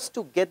 but just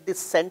to get the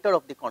center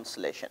of the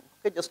constellation,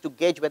 okay, just to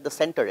gauge where the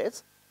center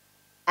is,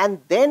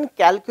 and then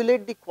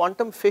calculate the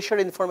quantum Fisher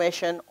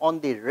information on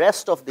the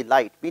rest of the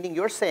light, meaning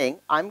you're saying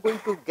I'm going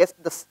to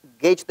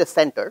gauge the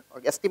center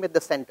or estimate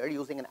the center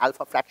using an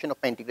alpha fraction of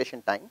my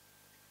integration time,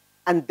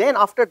 and then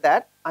after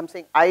that, I'm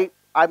saying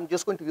I'm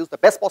just going to use the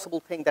best possible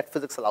thing that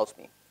physics allows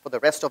me for the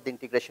rest of the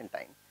integration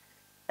time.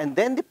 And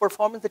then the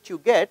performance that you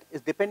get is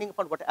depending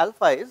upon what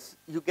alpha is,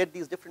 you get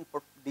these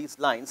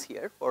lines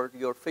here for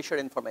your Fisher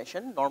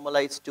information,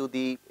 normalized to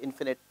the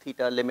infinite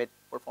theta limit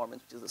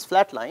performance, which is this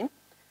flat line.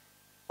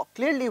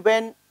 Clearly,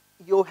 when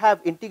you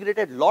have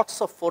integrated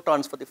lots of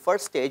photons for the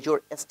first stage,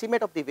 your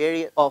estimate of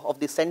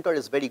the center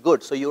is very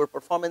good. So your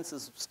performance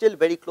is still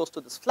very close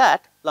to this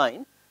flat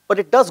line, but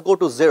it does go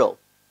to 0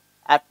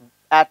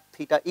 at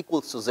theta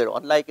equals to 0,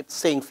 unlike it's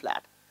staying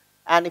flat.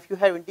 And if you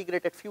have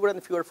integrated fewer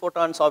and fewer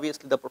photons,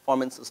 obviously the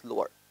performance is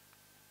lower.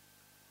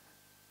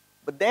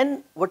 But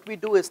then what we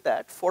do is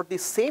that for the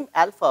same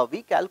alpha,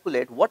 we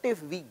calculate what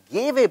if we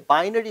gave a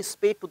binary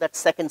space to that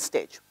second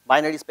stage,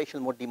 binary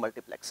spatial mode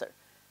demultiplexer.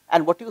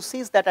 And what you see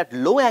is that at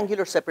low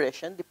angular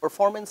separation, the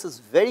performance is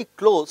very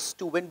close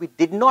to when we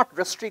did not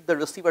restrict the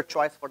receiver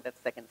choice for that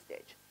second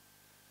stage.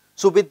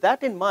 So with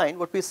that in mind,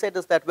 what we said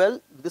is that, well,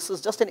 this is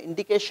just an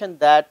indication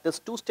that this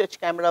two-stage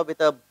camera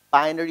with a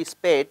binary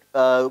spade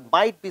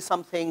might be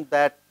something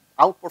that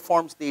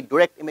outperforms the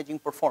direct imaging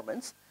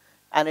performance,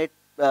 and it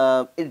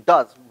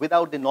does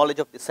without the knowledge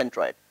of the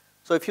centroid.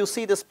 So if you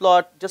see this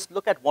plot, just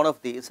look at one of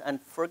these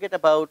and forget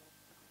about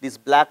these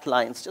black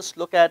lines. Just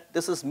look at,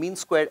 this is mean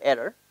squared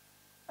error.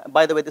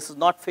 By the way, this is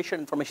not Fisher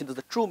information. This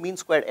is the true mean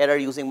squared error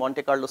using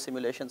Monte Carlo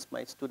simulations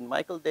my student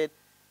Michael did,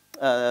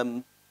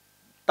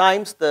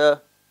 times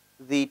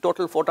the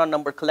total photon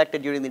number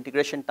collected during the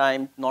integration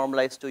time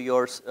normalized to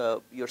your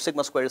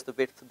sigma square is the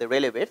width, the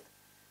Rayleigh width.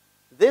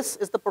 This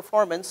is the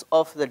performance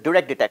of the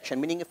direct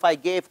detection, meaning if I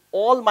gave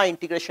all my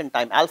integration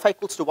time, alpha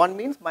equals to 1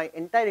 means my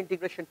entire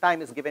integration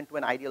time is given to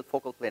an ideal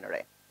focal plane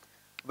array.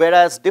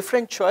 Whereas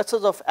different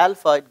choices of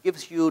alpha, it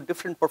gives you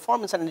different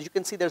performance, and as you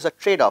can see, there's a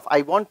trade-off.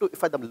 I want to, if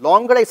the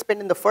longer I spend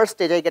in the first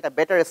stage, I get a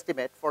better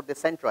estimate for the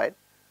centroid.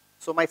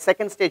 So my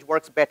second stage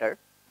works better.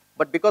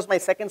 But because my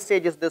second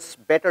stage is this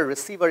better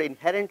receiver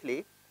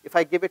inherently, if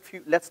I give it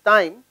less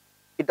time,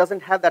 it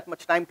doesn't have that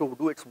much time to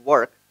do its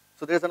work.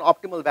 So there's an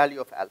optimal value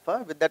of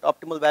alpha. With that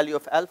optimal value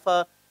of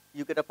alpha,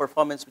 you get a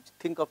performance which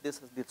think of this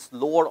as this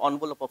lower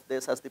envelope of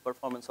this as the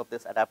performance of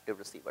this adaptive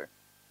receiver.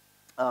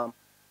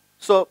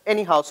 So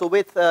anyhow, so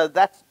with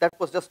that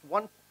was just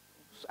one.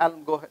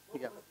 Alan, go ahead.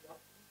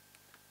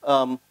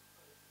 Yeah.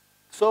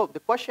 So the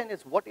question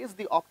is, what is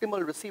the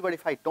optimal receiver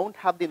if I don't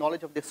have the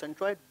knowledge of the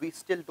centroid? We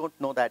still don't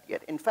know that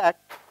yet. In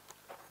fact,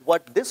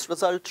 what this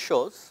result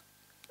shows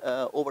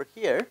over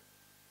here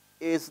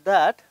is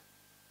that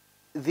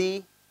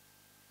the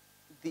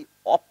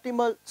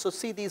optimal, so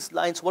see these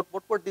lines, what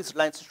were these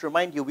lines? Just to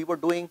remind you, we were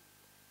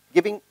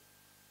giving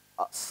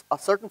a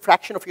certain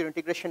fraction of your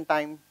integration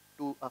time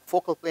to a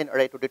focal plane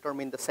array to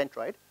determine the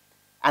centroid.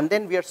 And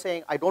then we are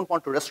saying, I don't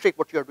want to restrict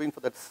what you're doing for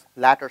this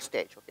latter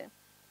stage, okay?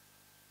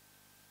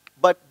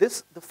 But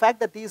the fact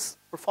that these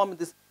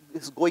performance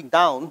is going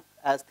down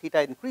as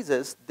theta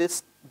increases,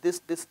 this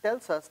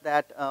tells us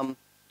that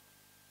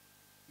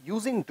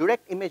using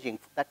direct imaging,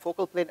 that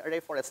focal plane array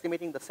for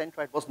estimating the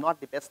centroid was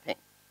not the best thing.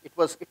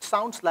 It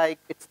sounds like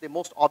it's the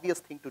most obvious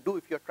thing to do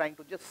if you're trying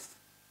to just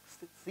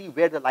see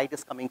where the light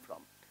is coming from.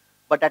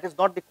 But that is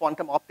not the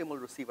quantum optimal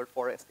receiver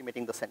for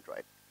estimating the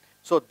centroid.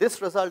 So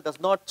this result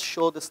does not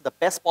show this the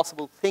best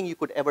possible thing you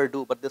could ever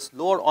do, but this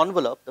lower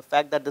envelope, the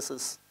fact that this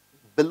is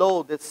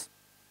below this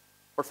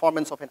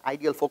performance of an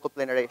ideal focal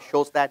plane array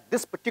shows that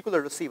this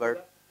particular receiver.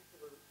 That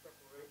particular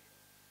separation,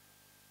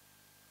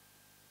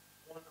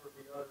 one or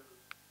the other,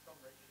 some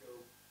ratio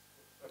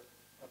is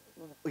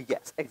better than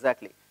Yes,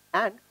 exactly.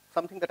 And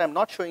something that I'm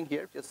not showing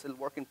here, just still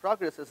work in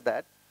progress, is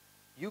that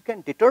you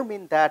can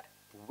determine that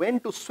when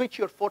to switch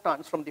your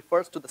photons from the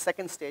first to the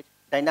second stage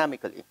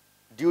dynamically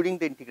during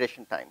the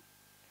integration time.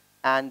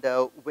 And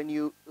when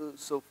you,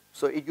 so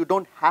you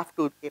don't have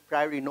to a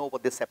priori know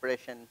what the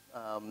separation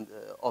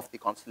of the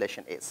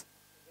constellation is.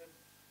 And then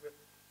with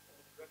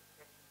direct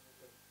detection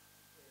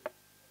with an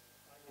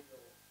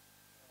ideal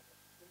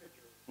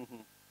imager,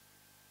 Mm-hmm.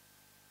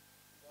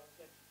 why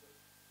can't you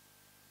just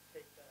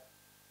take that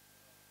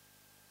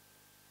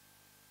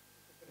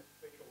infinite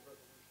spatial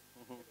resolution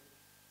Mm-hmm. image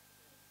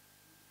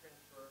and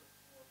transfer it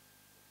more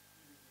to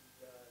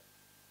the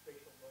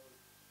spatial mode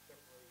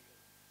separation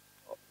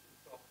in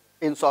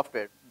software? In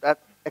software?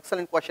 That's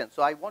excellent question.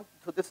 So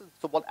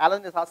so what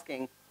Alan is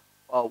asking,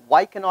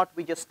 why cannot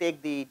we just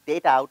take the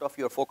data out of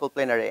your focal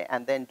plane array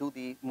and then do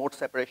the mode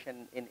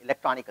separation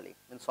electronically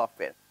in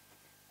software?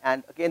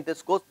 And again,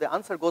 the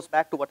answer goes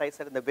back to what I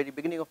said in the very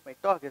beginning of my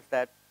talk, is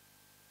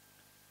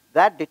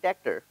that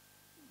detector,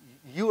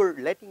 you're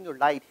letting your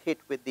light hit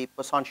with the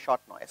Poisson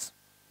shot noise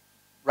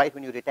right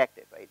when you detect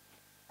it, right?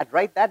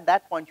 At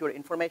that point, your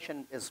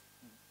information is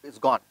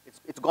gone.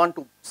 It's gone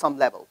to some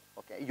level,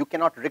 okay? You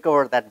cannot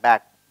recover that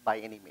back by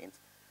any means.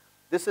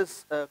 This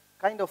is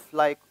kind of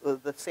like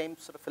the same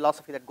sort of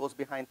philosophy that goes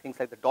behind things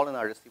like the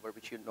Dolinar receiver,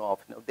 which you know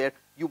of.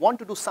 You want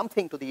to do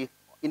something to the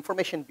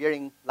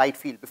information-bearing light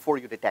field before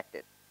you detect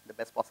it in the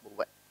best possible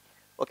way.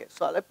 Okay,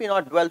 so let me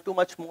not dwell too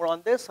much more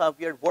on this.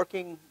 We are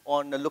working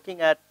on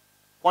looking at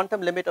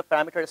quantum limit of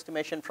parameter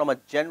estimation from a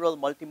general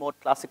multimode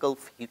classical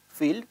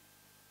field.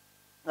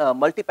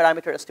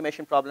 Multi-parameter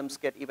estimation problems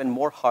get even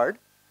more hard.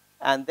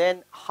 And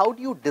then how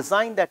do you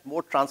design that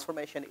mode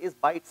transformation is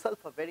by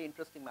itself a very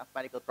interesting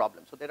mathematical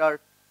problem. So there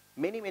are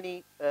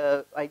many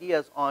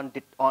ideas on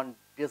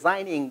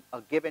designing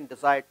a given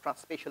desired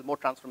spatial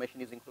mode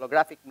transformation using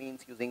holographic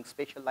means, using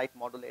spatial light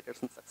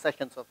modulators and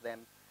successions of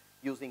them,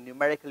 using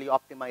numerically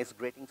optimized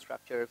grating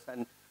structures.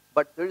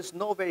 But there is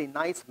no very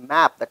nice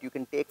map that you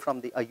can take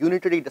from a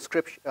unitary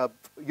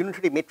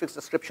matrix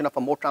description of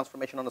a mode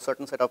transformation on a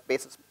certain set of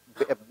basis,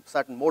 a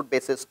certain mode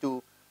basis,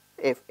 to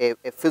a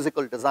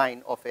physical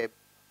design of a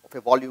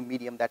volume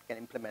medium that can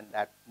implement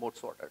that mode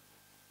sorter.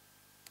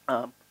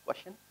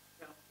 Question?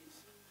 Now, it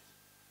seems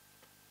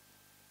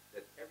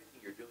that everything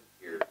you're doing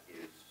here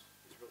is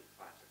really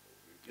classical.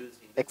 You're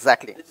using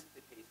Exactly. This is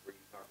the case where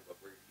you talked about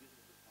where you're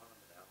using the quantum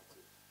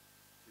analysis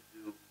to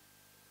do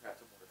perhaps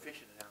a more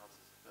efficient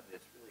analysis of something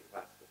that's really a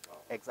classical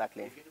problem.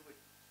 Exactly. If you knew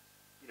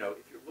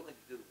if you're willing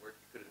to do the work,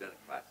 you could have done it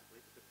classically.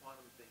 But the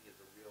quantum thing is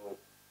a real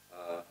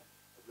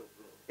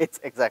boom. It's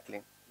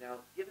exactly.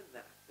 Now, given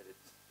that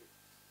it's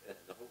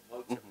the whole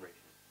mode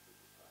separation is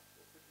completely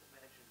classical, could you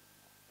imagine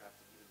perhaps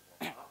an even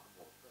more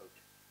optimal approach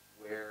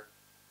where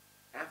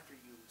after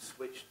you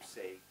switched,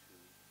 say, to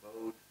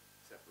mode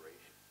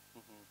separation,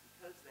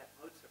 because that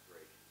mode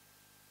separation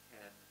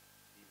can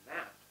be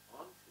mapped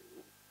onto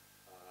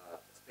a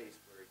space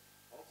where it's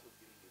also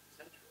giving you the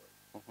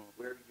centroid,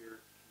 where you're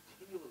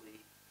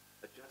continually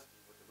adjusting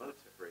what the mode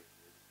separation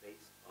is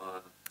based on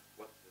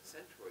what the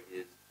centroid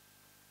is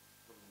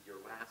from your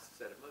last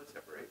set of mode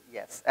separation.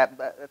 Yes,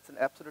 that's an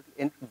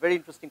absolutely very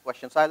interesting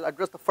question. So I'll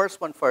address the first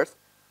one first.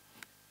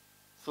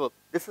 So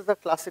this is a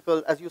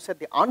classical, as you said,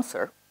 the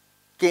answer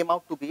came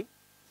out to be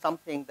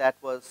something that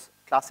was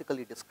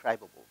classically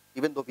describable.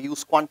 Even though we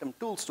use quantum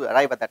tools to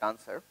arrive at that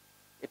answer,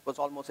 it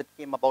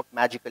came about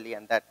magically,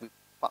 and that we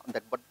found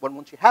that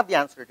once you have the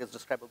answer, it is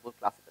describable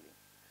classically.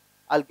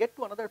 I'll get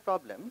to another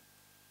problem,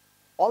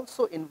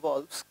 also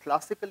involves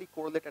classically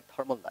correlated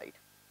thermal light.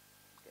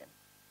 Okay?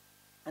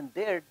 And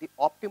there, the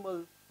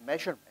optimal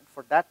measurement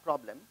for that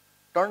problem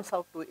turns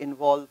out to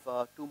involve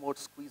two-mode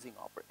squeezing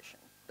operation.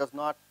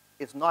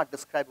 Is not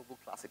describable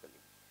classically.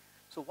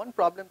 So one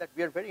problem that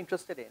we are very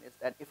interested in is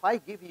that if I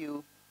give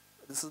you,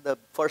 this is the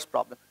first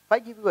problem, if I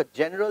give you a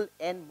general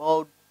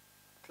n-mode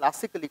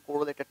classically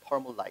correlated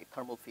thermal light,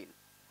 thermal field,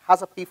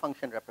 has a P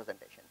function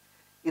representation,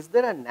 is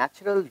there a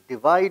natural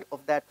divide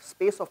of that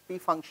space of P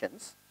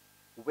functions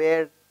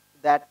where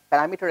that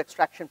parameter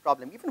extraction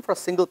problem, even for a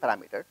single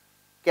parameter,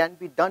 can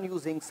be done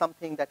using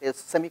something that is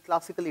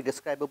semi-classically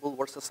describable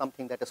versus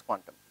something that is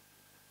quantum?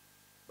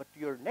 But to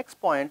your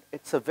next point,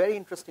 it's a very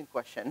interesting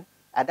question,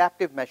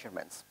 adaptive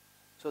measurements.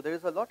 So there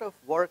is a lot of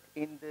work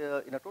in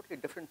a totally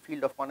different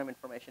field of quantum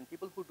information,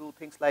 people who do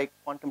things like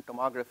quantum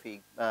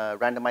tomography,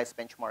 randomized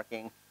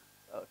benchmarking,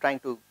 trying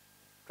to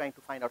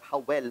find out how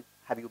well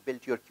have you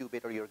built your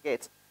qubit or your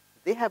gates.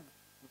 They have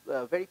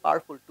very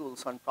powerful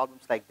tools on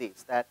problems like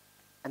these.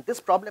 And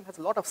this problem has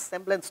a lot of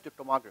semblance to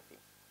tomography.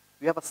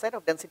 You have a set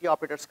of density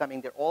operators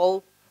coming. They're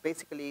all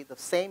basically the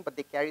same, but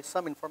they carry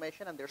some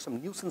information, and there's some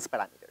nuisance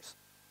parameters.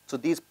 So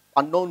these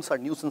unknowns are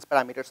nuisance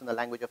parameters in the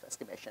language of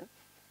estimation.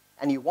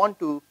 And you want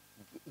to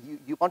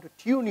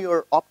tune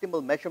your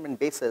optimal measurement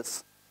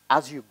basis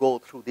as you go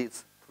through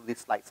these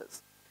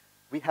slices.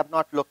 We have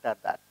not looked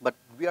at that, but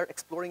we are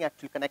exploring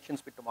actual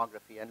connections with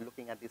tomography and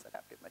looking at these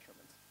adaptive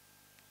measurements.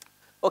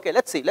 Okay,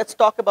 let's see. Let's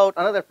talk about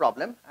another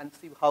problem and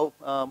see how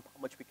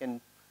much we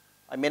can.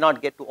 I may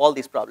not get to all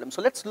these problems.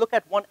 So let's look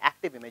at one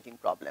active imaging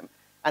problem.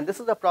 And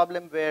this is a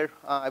problem where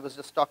I was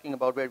just talking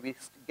about where we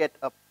get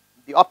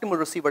the optimal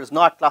receiver is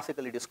not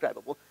classically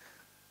describable.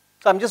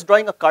 So I'm just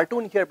drawing a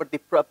cartoon here, but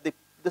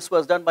this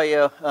was done by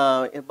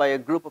a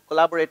group of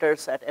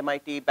collaborators at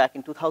MIT back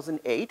in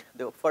 2008,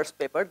 the first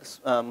paper,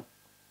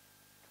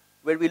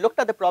 where we looked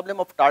at the problem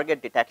of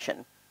target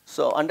detection.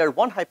 So under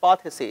one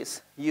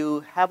hypothesis,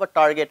 you have a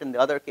target, in the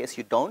other case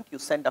you don't. You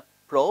send a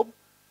probe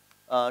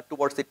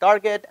towards the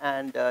target,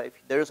 and if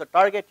there is a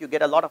target, you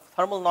get a lot of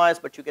thermal noise,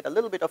 but you get a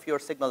little bit of your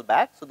signal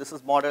back. So this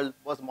was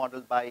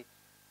modeled by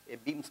a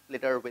beam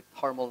splitter with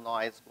thermal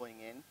noise going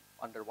in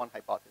under one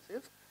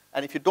hypothesis.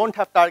 And if you don't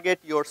have target,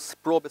 your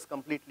probe is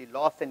completely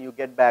lost, and you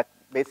get back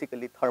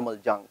basically thermal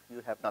junk.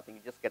 You have nothing.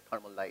 You just get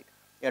thermal light.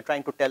 You're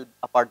trying to tell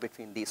apart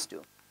between these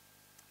two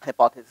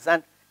hypotheses.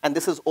 And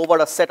this is over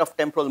a set of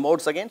temporal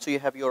modes again. So you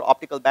have your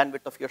optical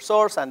bandwidth of your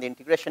source and the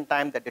integration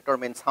time that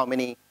determines how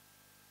many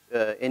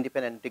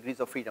independent degrees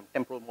of freedom,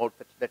 temporal mode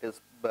that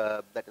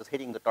is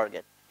hitting the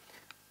target.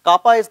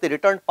 Kappa is the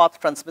return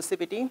path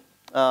transmissivity.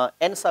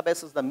 N sub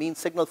s is the mean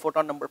signal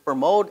photon number per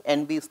mode.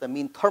 NB is the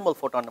mean thermal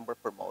photon number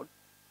per mode.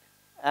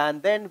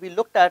 And then we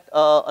looked at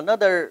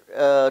another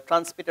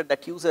transmitter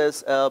that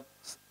uses a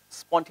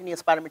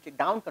spontaneous parametric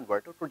down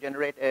converter to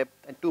generate a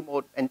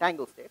two-mode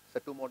entangled state, so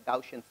two-mode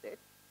Gaussian state.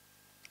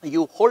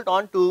 You hold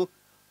on to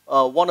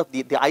one of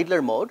the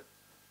idler mode.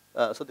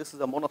 So this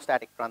is a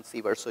monostatic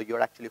transceiver, so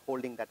you're actually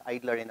holding that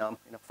idler in a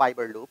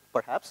fiber loop,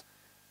 perhaps.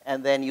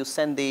 And then you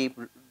send the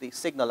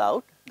signal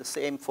out. The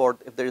same for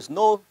if there is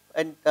no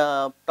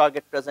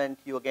target present,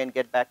 you again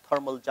get back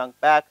thermal junk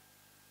back,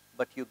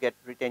 but you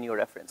retain your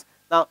reference.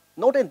 Now,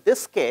 note in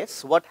this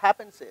case, what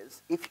happens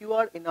is if you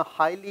are in a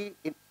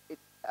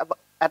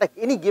at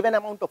any given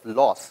amount of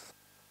loss,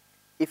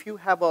 if you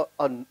have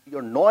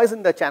your noise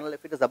in the channel,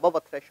 if it is above a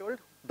threshold,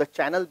 the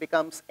channel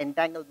becomes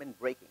entanglement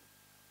breaking.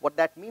 What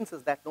that means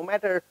is that no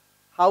matter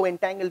how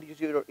entangled is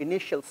your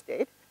initial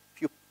state,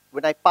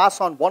 when I pass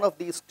on one of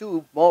these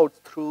two modes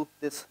through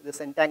this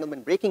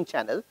entanglement breaking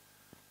channel,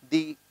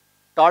 the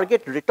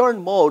target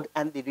return mode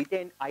and the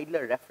retained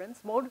idler reference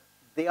mode,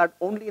 they are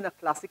only in a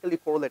classically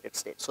correlated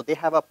state. So they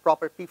have a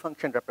proper P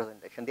function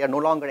representation. They are no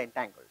longer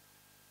entangled.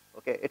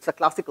 Okay, it's a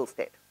classical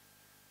state.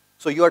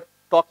 So you're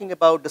talking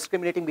about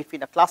discriminating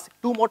between a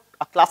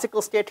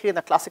classical state here and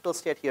a classical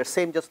state here,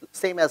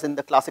 same as in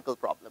the classical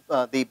problem,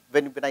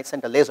 when I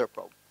sent a laser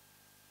probe.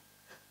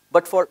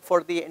 But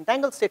for the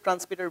entangled state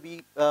transmitter,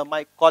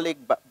 my colleague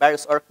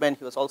Baris Erkman,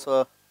 he was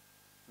also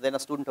then a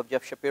student of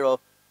Jeff Shapiro,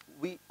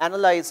 we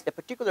analyzed a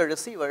particular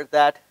receiver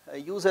that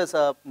uses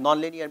a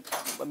nonlinear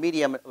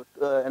medium,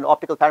 an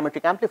optical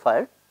parametric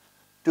amplifier,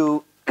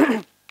 to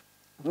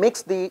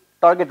mix the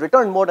target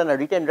return mode and a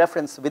retained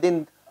reference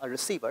within a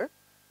receiver.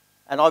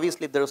 And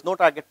obviously, if there is no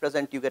target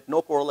present, you get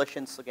no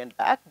correlations again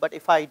back. But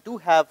if I do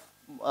have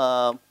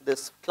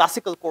this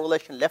classical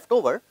correlation left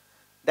over,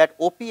 that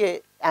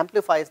OPA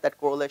amplifies that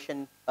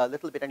correlation a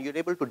little bit, and you're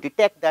able to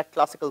detect that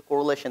classical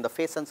correlation, the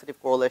phase-sensitive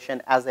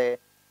correlation, as a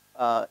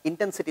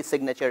intensity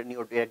signature in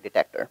your direct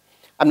detector.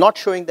 I'm not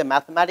showing the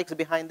mathematics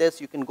behind this.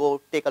 You can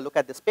go take a look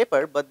at this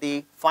paper, but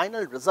the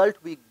final result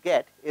we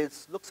get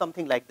looks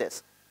something like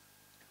this.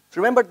 So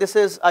remember,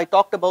 I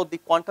talked about the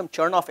quantum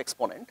Chernoff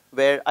exponent,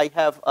 where I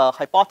have a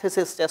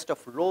hypothesis test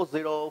of rho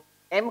 0,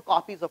 m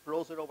copies of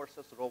rho 0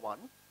 versus rho 1.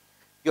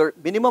 Your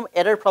minimum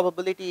error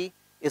probability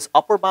is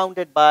upper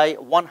bounded by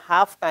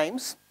 1/2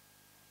 times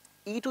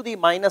e to the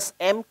minus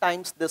m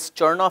times this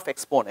Chernoff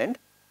exponent,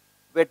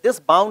 where this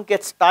bound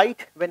gets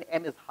tight when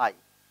m is high.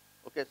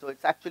 Okay, so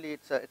it's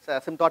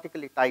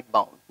asymptotically tight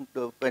bound.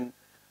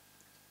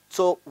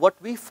 So what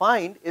we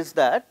find is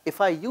that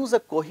if I use a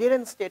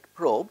coherent state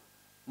probe,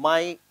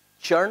 my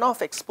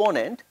Chernoff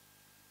exponent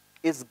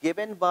is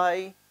given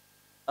by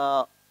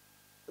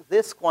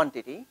this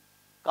quantity,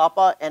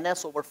 kappa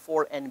ns over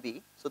 4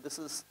 nb. So this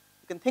is,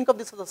 you can think of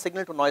this as a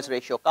signal to noise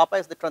ratio. Kappa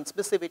is the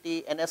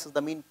transmissivity, ns is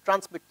the mean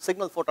transmit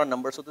signal photon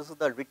number. So this is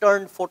the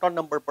return photon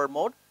number per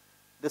mode.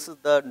 This is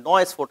the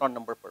noise photon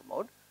number per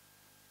mode.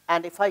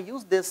 And if I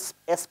use this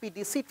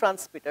SPDC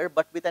transmitter,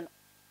 but with an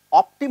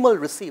optimal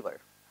receiver,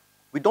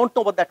 we don't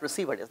know what that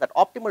receiver is. That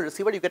optimal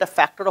receiver, you get a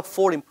factor of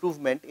 4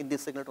 improvement in the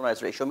signal to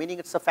noise ratio, meaning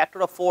it's a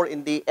factor of 4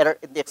 in the error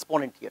in the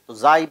exponent here. So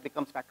xi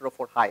becomes factor of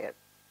 4 higher.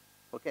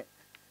 Okay,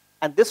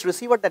 and this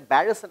receiver that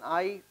Baris and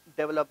I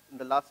developed in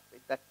the last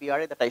that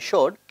PRA that I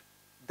showed,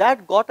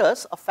 that got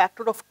us a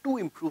factor of 2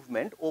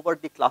 improvement over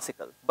the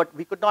classical, but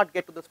we could not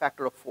get to this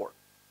factor of 4.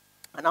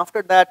 And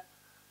after that,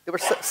 there were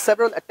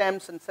several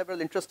attempts and several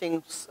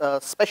interesting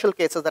special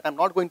cases that I'm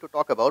not going to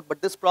talk about,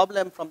 but this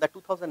problem from the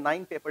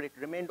 2009 paper, it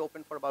remained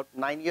open for about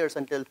 9 years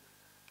until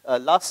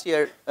last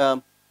year.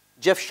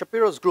 Jeff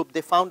Shapiro's group, they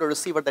found a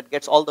receiver that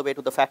gets all the way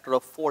to the factor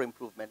of 4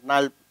 improvement, and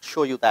I'll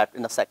show you that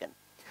in a second.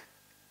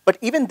 But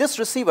even this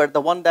receiver,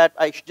 the one that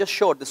I just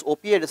showed, this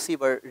OPA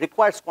receiver,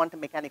 requires quantum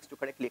mechanics to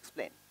correctly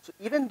explain. So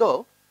even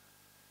though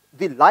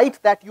the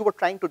light that you were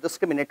trying to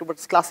discriminate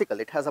towards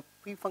classical, it has a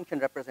pre-function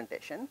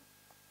representation,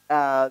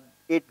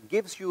 it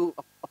gives you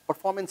a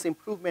performance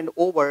improvement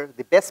over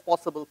the best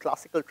possible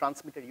classical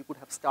transmitter you could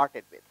have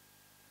started with.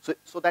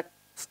 So that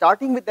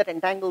starting with that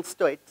entangled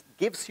state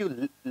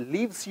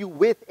leaves you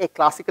with a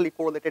classically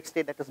correlated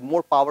state that is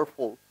more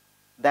powerful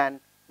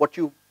than what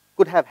you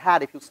could have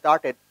had if you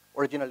started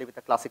originally with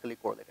a classically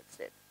correlated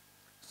state.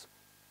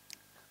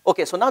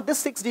 Okay, so now this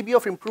 6 dB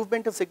of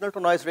improvement in signal to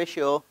noise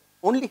ratio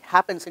only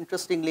happens,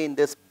 interestingly, in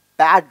this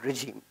bad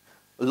regime.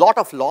 A lot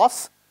of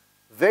loss,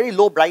 very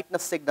low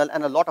brightness signal,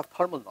 and a lot of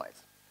thermal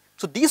noise.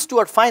 So these two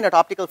are fine at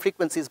optical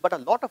frequencies, but a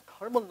lot of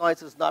thermal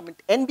noise is not. I mean,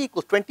 NB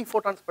equals 20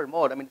 photons per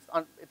mode. I mean,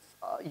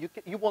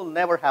 you will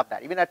never have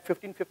that. Even at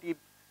 1550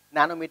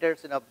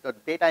 nanometers in the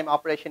daytime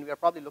operation, we are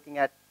probably looking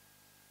at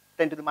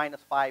 10 to the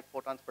minus 5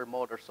 photons per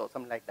mode or so,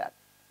 something like that.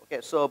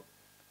 Okay, so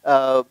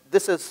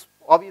this is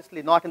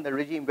obviously not in the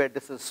regime where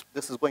this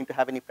is going to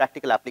have any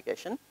practical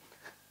application.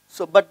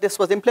 So, but this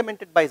was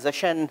implemented by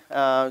Zhesheng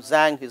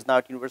Zhang, who's now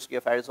at University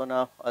of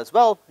Arizona as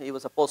well. He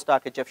was a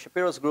postdoc at Jeff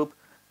Shapiro's group.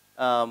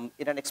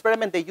 In an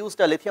experiment, they used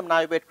a lithium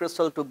niobate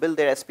crystal to build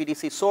their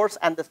SPDC source,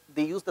 and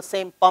they used the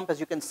same pump, as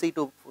you can see,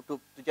 to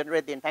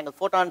generate the entangled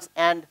photons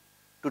and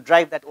to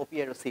drive that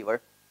OPA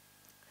receiver.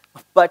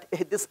 But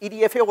this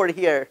EDFA over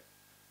here,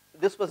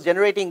 this was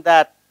generating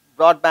that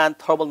broadband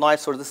thermal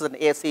noise source. This is an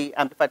ASE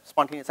amplified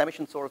spontaneous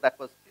emission source that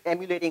was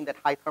emulating that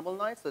high thermal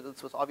noise. So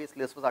this was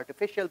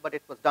artificial, but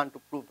it was done to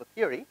prove the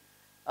theory,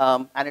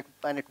 and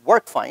it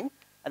worked fine.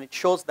 And it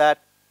shows that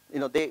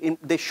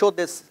they showed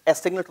this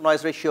as signal to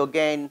noise ratio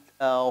gain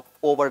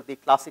over the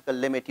classical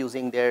limit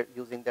using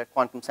their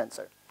quantum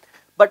sensor.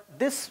 But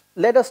this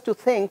led us to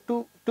think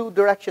two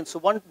directions. So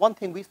one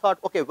thing we thought,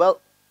 okay,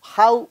 well,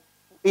 how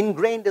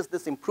ingrained is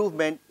this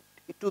improvement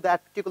to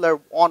that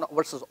particular on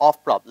versus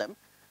off problem?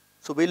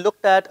 So we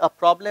looked at a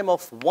problem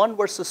of 1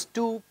 versus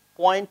 2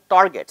 point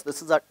targets.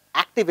 This is an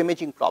active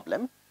imaging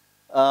problem.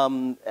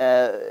 And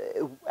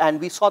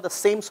we saw the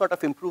same sort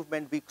of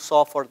improvement we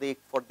saw for the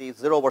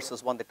 0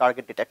 versus 1, the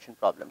target detection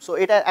problem. So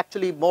it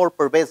actually more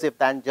pervasive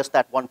than just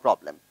that one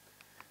problem.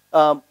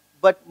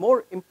 But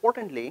more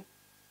importantly,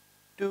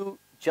 to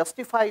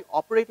justify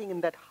operating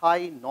in that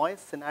high noise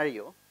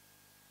scenario,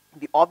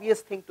 the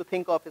obvious thing to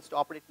think of is to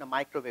operate in a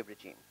microwave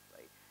regime,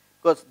 right?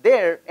 Because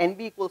there,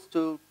 NB equals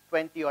to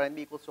 20 or MB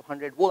equals to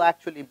 100 will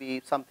actually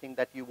be something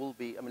that you will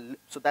be, I mean,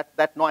 so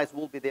that noise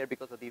will be there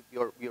because of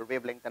your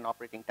wavelength and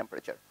operating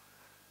temperature.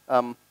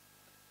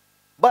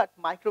 But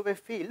microwave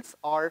fields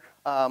are,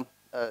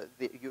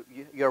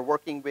 you're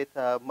working with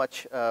a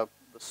much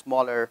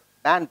smaller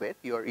bandwidth.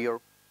 Your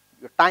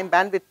time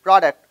bandwidth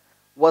product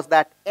was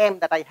that M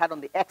that I had on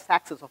the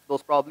x-axis of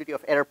those probability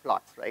of error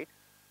plots, right?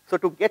 So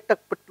to get to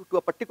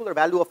a particular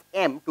value of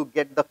M to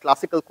get the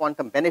classical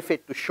quantum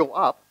benefit to show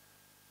up,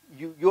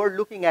 you're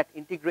looking at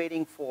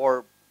integrating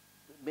for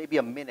maybe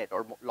a minute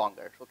or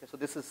longer. Okay, so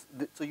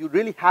so you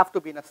really have to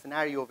be in a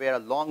scenario where a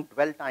long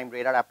dwell time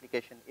radar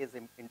application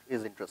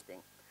is interesting.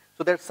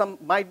 So there's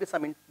might be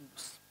some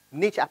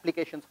niche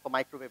applications for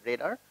microwave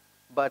radar,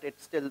 but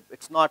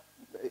it's not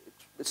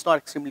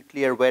extremely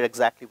clear where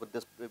exactly would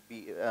this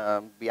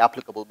be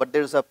applicable. But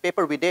there's a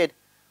paper we did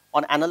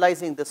on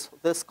analyzing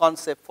this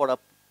concept for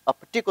a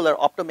particular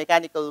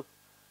optomechanical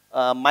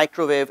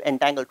microwave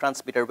entangled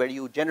transmitter, where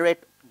you generate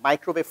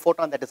microwave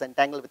photon that is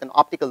entangled with an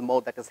optical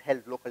mode that is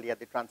held locally at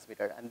the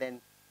transmitter, and then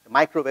the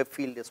microwave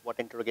field is what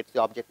interrogates the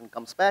object and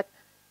comes back,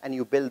 and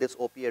you build this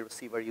OPA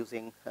receiver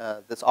using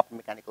this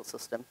optomechanical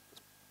system.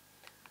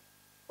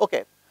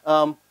 Okay.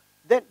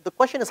 Then the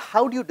question is,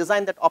 how do you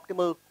design that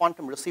optimal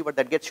quantum receiver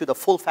that gets you the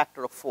full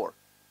factor of 4?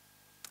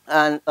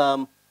 And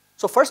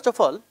so first of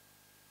all,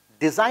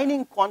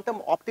 designing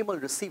quantum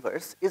optimal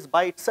receivers is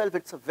by itself,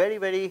 it's a very,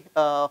 very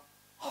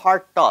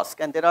hard task.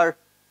 And there are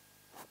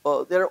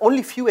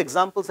only few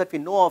examples that we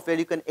know of where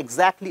you can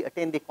exactly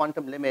attain the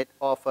quantum limit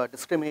of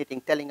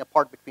discriminating, telling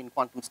apart between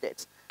quantum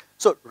states.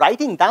 So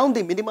writing down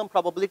the minimum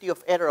probability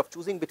of error of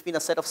choosing between a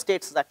set of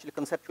states is actually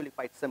conceptually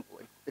quite simple.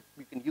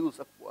 You can use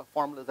a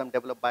formalism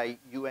developed by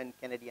UN,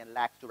 Kennedy, and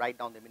Lax to write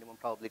down the minimum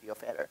probability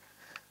of error.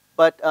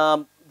 But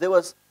there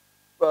was,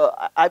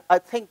 I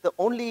think the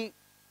only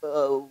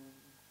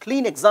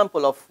clean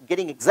example of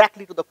getting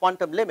exactly to the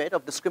quantum limit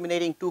of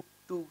discriminating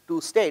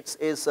two states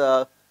is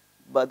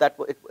that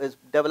it was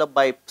developed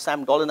by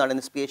Sam Dolinar in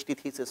his PhD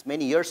thesis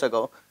many years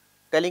ago,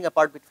 telling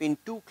apart between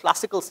two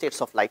classical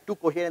states of light, two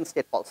coherent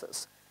state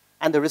pulses.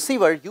 And the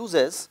receiver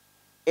uses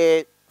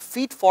a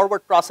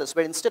feed-forward process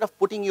where instead of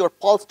putting your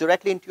pulse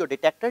directly into your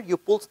detector, you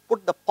put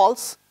the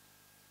pulse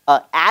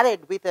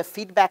added with a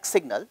feedback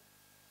signal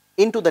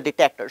into the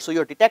detector. So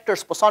your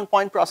detector's Poisson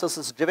point process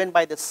is driven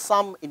by the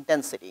sum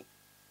intensity.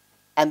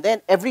 And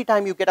then every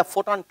time you get a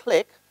photon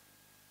click,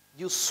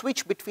 you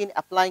switch between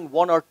applying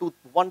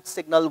one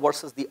signal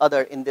versus the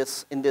other in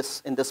this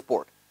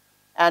port.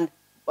 And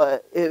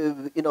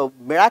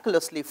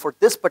miraculously for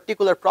this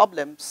particular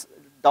problem,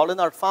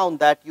 Dolinar found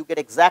that you get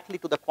exactly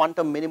to the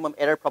quantum minimum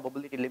error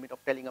probability limit of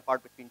telling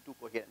apart between two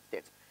coherent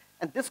states.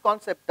 And this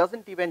concept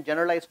doesn't even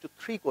generalize to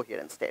 3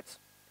 coherent states.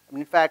 I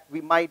mean, in fact, we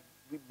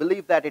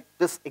believe that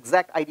this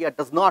exact idea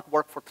does not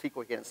work for 3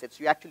 coherent states.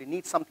 You actually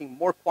need something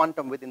more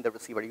quantum within the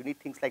receiver. You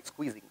need things like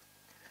squeezing.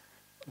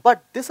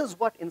 But this is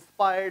what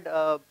inspired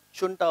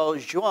Chuntao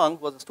Zhuang,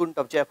 who was a student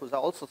of Jeff, who's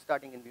also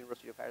studying in the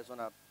University of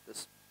Arizona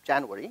this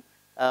January.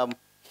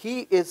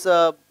 He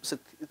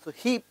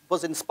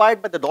was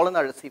inspired by the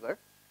Dolinar receiver,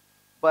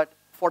 but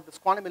for this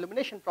quantum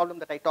illumination problem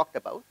that I talked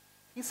about,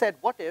 he said,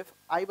 what if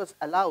I was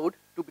allowed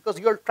to, because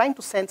you're trying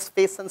to sense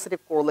phase-sensitive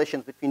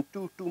correlations between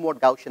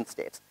two-mode Gaussian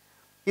states.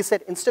 He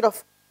said, instead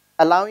of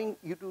allowing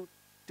you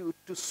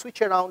to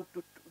switch around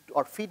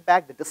or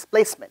feedback the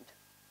displacement,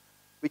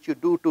 which you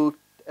do to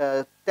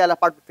tell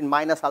apart between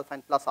minus alpha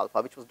and plus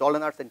alpha, which was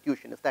Dolinar's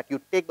intuition, is that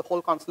you take the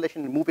whole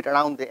constellation and move it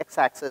around the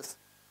x-axis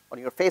on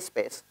your phase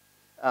space,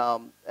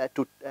 and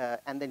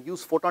then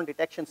use photon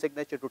detection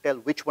signature to tell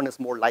which one is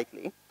more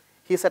likely.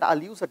 He said,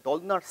 I'll use a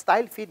Dolinar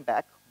style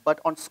feedback, but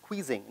on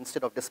squeezing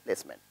instead of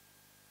displacement.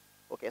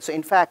 Okay, so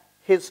in fact,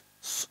 his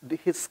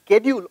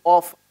schedule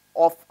of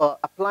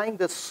applying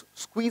this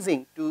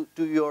squeezing to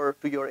your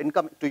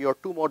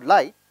two-mode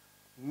light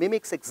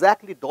mimics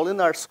exactly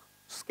Dolinar's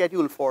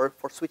schedule for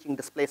switching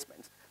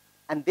displacements.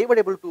 And they were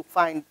able to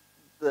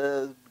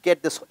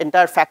get this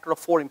entire factor of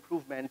 4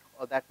 improvement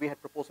that we had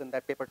proposed in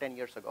that paper 10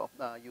 years ago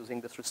using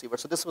this receiver.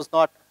 So this was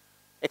not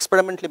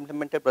experimentally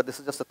implemented, but this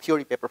is just a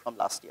theory paper from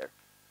last year.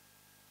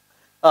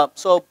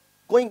 So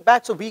going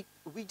back, so we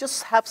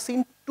just have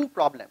seen 2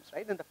 problems,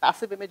 right? In the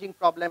passive imaging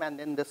problem and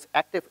then this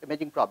active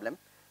imaging problem.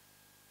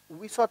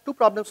 We saw 2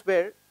 problems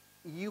where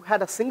you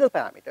had a single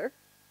parameter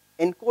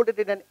encoded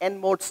in an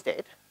N-mode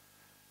state.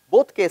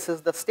 Both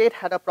cases, the state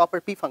had a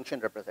proper P-function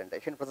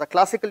representation. It was a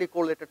classically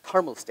correlated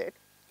thermal state.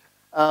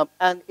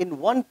 And in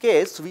one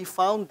case, we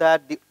found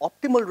that the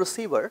optimal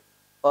receiver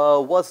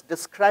was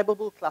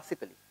describable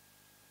classically.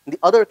 In the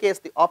other case,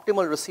 the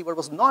optimal receiver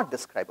was not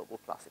describable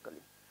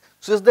classically.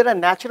 So is there a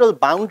natural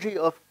boundary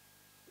of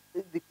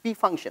the P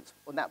functions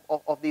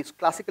of these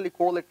classically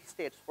correlated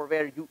states for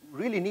where you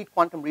really need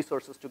quantum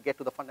resources to get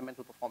to the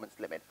fundamental performance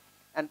limit?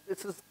 And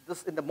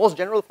this in the most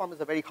general form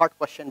is a very hard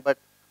question, but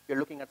we're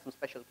looking at some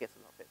special cases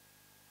of it.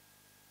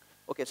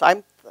 Okay, so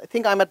I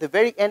think I'm at the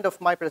very end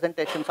of my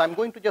presentation, so I'm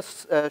going to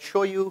just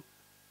show you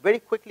very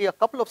quickly a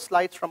couple of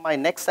slides from my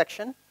next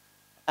section,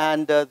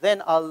 and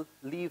then I'll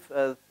leave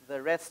the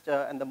the rest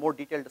and the more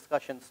detailed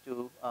discussions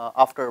to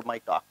after my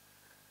talk.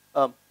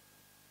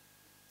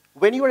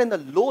 When you are in the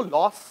low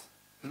loss,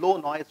 low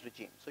noise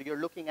regime, so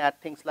you're looking at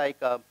things like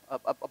a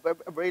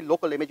very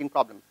local imaging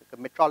problem, like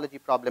a metrology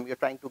problem. You're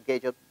trying to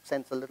gauge a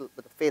sense a little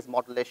bit of phase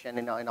modulation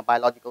in a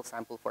biological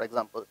sample, for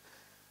example.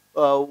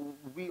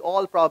 We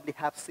all probably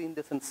have seen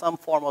this in some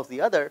form or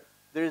the other.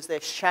 There is a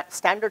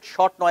standard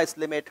short noise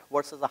limit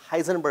versus a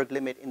Heisenberg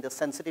limit in the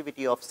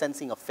sensitivity of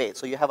sensing a phase.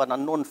 So you have an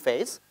unknown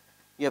phase,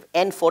 you have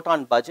n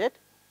photon budget,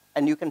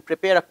 and you can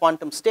prepare a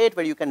quantum state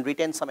where you can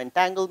retain some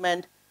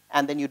entanglement,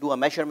 and then you do a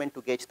measurement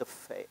to gauge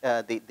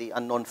the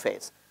unknown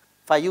phase.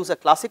 If I use a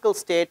classical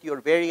state, your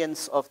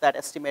variance of that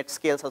estimate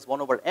scales as 1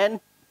 over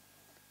n.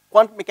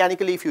 Quantum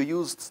mechanically, if you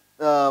use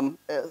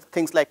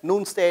things like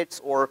Noon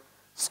states or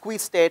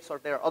squeeze states,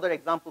 or there are other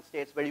example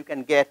states where you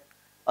can get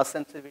a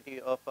sensitivity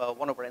of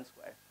 1 over n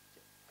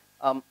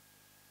squared.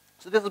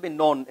 So this has been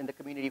known in the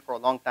community for a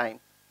long time.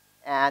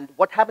 And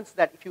what happens is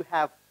that if you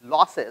have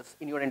losses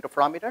in your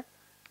interferometer,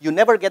 you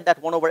never get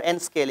that 1 over n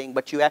scaling,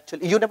 but you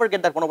never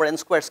get that 1 over n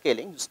square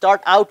scaling. You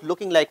start out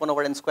looking like 1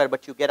 over n square,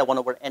 but you get a 1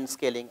 over n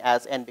scaling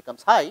as n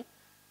becomes high.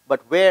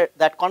 But where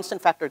that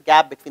constant factor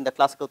gap between the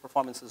classical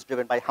performance is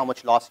driven by how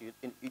much loss you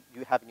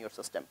have in your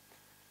system.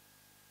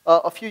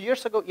 A few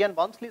years ago, Ian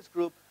Bonsley's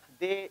group,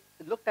 they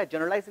looked at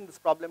generalizing this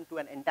problem to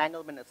an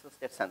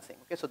entanglement-assisted sensing.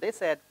 Okay, so they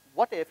said,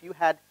 what if you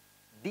had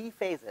D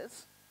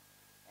phases,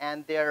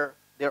 and they're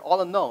all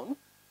unknown,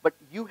 but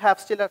you have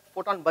still a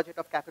photon budget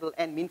of capital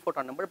N mean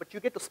photon number, but you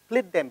get to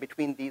split them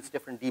between these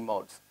different D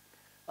modes.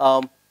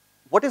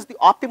 What is the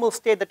optimal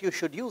state that you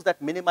should use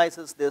that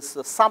minimizes this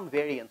sum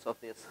variance of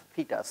these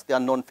thetas, the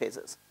unknown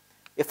phases?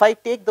 If I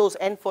take those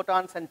N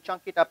photons and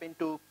chunk it up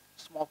into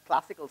small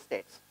classical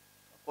states,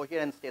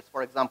 coherent states,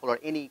 for example, or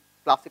any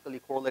classically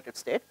correlated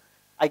state,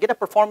 I get a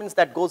performance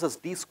that goes as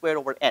D squared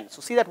over N.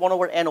 So see that 1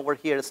 over N over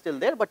here is still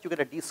there, but you get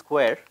a D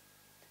squared.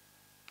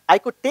 I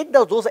could take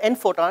those N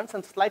photons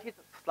and slice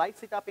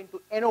it up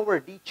into N over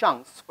D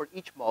chunks for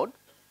each mode,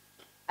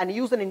 and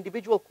use an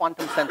individual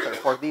quantum sensor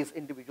for these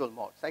individual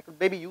modes. I could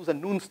maybe use a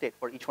Noon state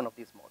for each one of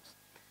these modes.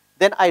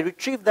 Then I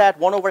retrieve that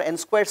 1 over n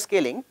squared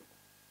scaling,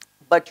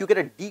 but you get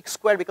a D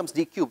squared becomes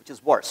D cubed, which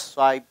is worse.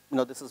 So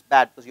this is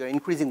bad because you're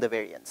increasing the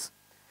variance.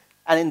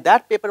 And in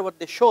that paper, what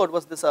they showed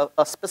was this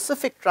a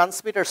specific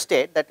transmitter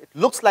state that it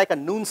looks like a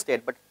Noon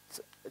state, but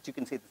as you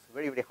can see, it's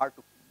very, very hard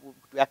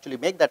to actually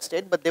make that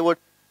state. But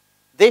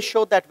they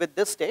showed that with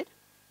this state,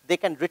 they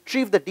can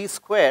retrieve the D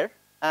square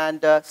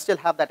and still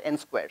have that n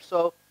squared.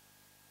 So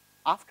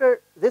after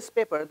this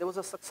paper, there was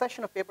a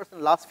succession of papers in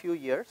the last few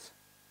years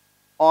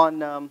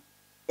on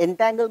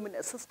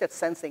entanglement-assisted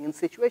sensing in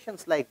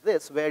situations like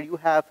this, where you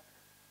have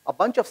a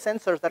bunch of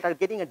sensors that are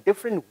getting a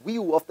different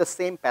view of the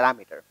same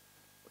parameter.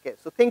 Okay,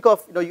 so think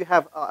of, you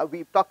have,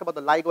 we talked about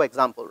the LIGO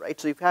example,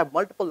 right? So if you have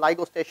multiple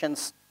LIGO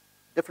stations,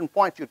 different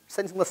points, you're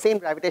sensing the same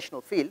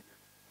gravitational field,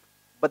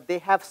 but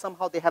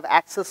somehow they have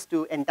access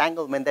to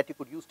entanglement that you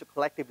could use to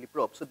collectively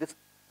probe. So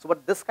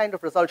what this kind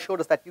of result showed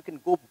is that you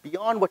can go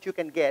beyond what you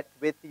can get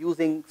with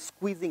using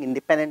squeezing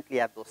independently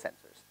at those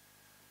sensors.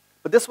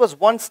 But this was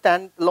one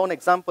standalone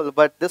example,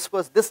 but this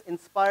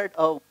inspired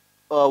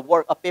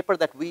a paper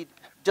that we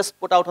just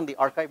put out on the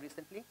archive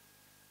recently.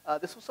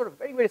 This was sort of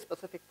very, very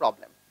specific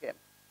problem, okay,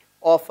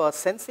 of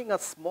sensing a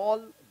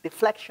small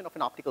deflection of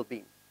an optical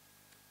beam.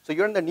 So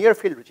you're in the near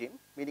field regime,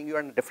 meaning you're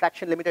in a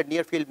diffraction limited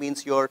near field,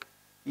 means your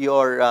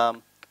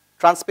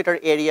transmitter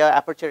area,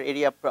 aperture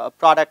area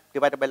product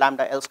divided by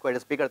lambda L squared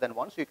is bigger than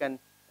 1. So you can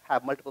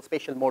have multiple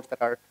spatial modes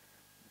that are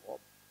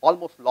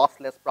almost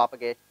lossless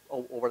propagate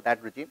over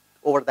that regime,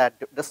 over that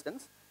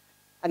distance.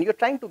 And you're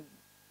trying to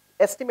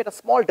estimate a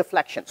small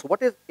deflection. So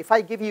if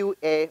I give you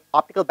a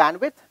optical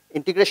bandwidth,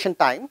 integration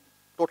time,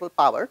 total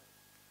power,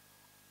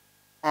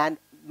 and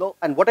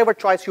whatever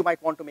choice you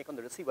might want to make on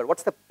the receiver,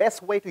 what's the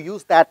best way to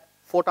use that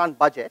photon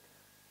budget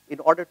in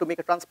order to make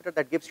a transmitter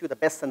that gives you the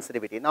best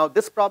sensitivity? Now,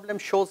 this problem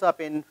shows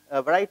up in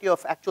a variety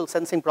of actual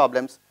sensing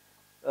problems.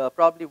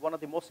 Probably one of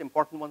the most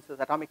important ones is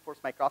atomic force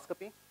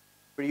microscopy,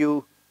 where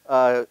you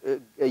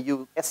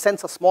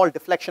sense a small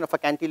deflection of a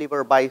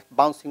cantilever by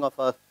bouncing off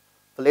a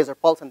laser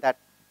pulse, and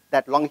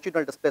that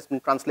longitudinal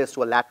displacement translates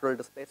to a lateral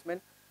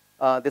displacement.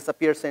 This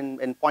appears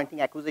in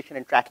pointing acquisition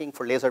and tracking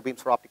for laser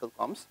beams for optical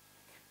comms.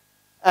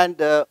 And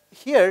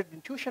here, the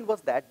intuition was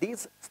that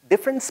these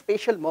different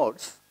spatial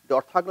modes, the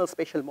orthogonal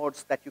spatial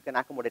modes that you can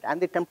accommodate, and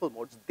the temporal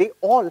modes, they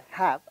all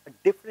have a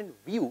different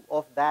view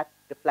of that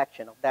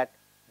deflection, of that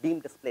beam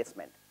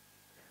displacement.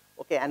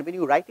 Okay, and when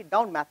you write it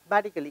down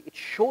mathematically, it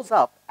shows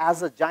up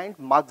as a giant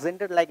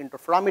Mach-Zehnder-like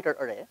interferometer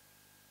array,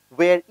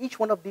 where each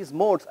one of these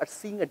modes are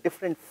seeing a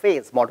different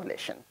phase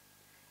modulation.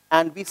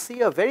 And we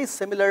see a very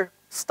similar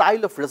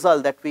style of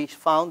result that we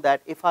found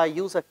that if I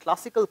use a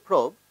classical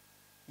probe,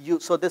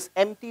 so this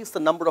MT is the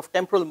number of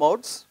temporal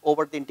modes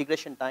over the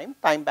integration time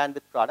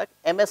bandwidth product.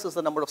 MS is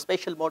the number of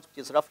spatial modes,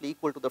 which is roughly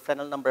equal to the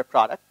Fresnel number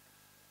product.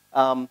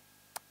 And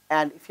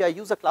if I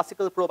use a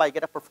classical probe, I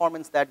get a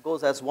performance that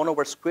goes as 1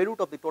 over square root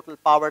of the total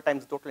power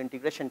times total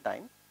integration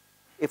time.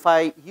 if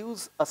I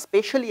use a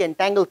spatially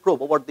entangled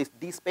probe over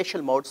these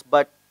spatial modes,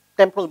 but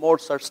temporal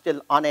modes are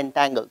still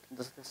unentangled,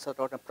 this is sort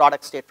of a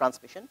product state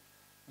transmission,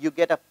 you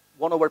get a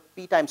 1 over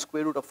p times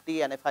square root of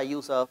t, and if I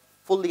use a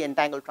fully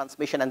entangled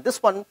transmission, and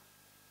this one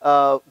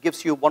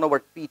gives you 1 over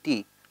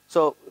pt.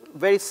 So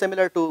very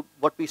similar to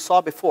what we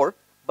saw before,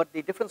 but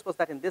the difference was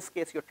that in this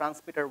case, your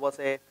transmitter was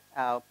a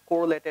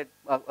correlated,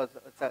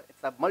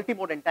 it's a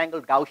multimode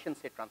entangled Gaussian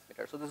state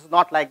transmitter. So this is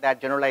not like that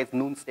generalized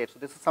noon state. So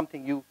this is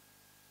something you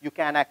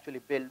can actually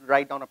build,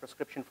 write down a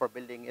prescription for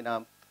building in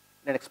an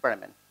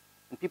experiment.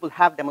 And people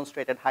have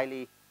demonstrated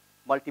highly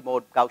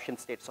multimode Gaussian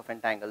states of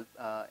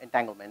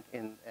entanglement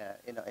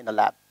in a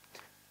lab.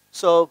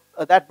 So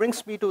that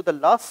brings me to the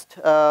last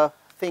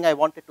thing I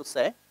wanted to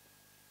say.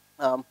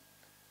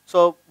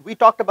 So we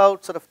talked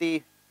about sort of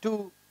the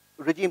two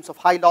regimes of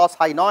high loss,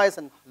 high noise,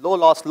 and low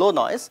loss, low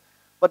noise.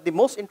 But the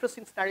most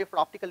interesting scenario for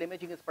optical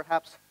imaging is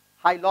perhaps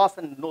high loss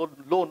and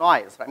low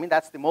noise. I mean,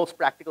 that's the most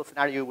practical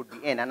scenario you would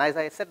be in. And as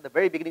I said at the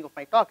very beginning of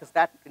my talk, is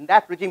that in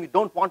that regime, you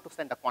don't want to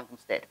send a quantum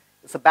state.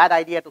 It's a bad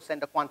idea to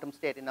send a quantum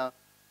state in a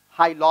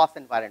high loss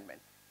environment.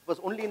 It was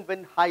only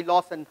in high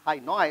loss and high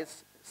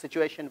noise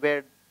situation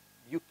where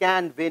you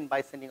can win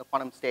by sending a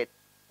quantum state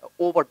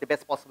over the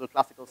best possible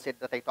classical state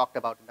that I talked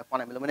about in the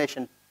quantum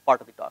illumination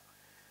part of the talk.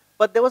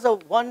 But there was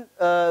one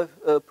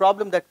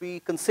problem that we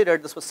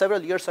considered. This was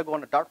several years ago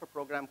on a DARPA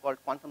program called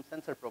Quantum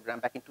Sensor Program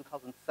back in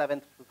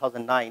 2007 to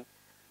 2009.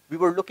 We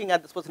were looking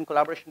at, this was in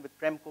collaboration with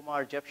Prem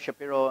Kumar, Jeff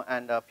Shapiro,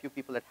 and a few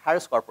people at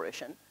Harris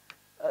Corporation.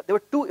 There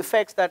were two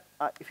effects that,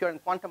 if you're in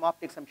quantum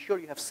optics, I'm sure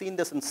you have seen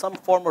this in some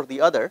form or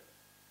the other.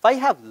 If I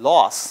have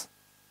loss,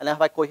 and I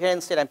have a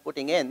coherent state I'm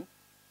putting in,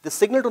 the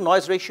signal to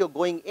noise ratio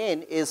going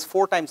in is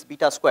 4 times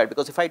beta squared,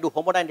 because if I do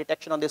homodyne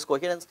detection on this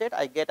coherent state,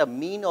 I get a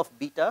mean of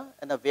beta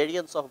and a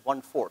variance of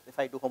 1/4 if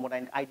I do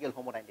ideal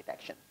homodyne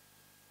detection,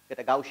 get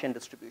a Gaussian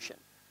distribution.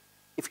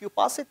 If you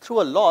pass it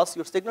through a loss,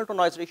 your signal to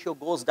noise ratio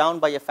goes down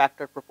by a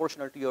factor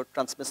proportional to your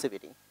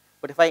transmissivity.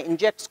 But if I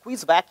inject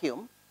squeeze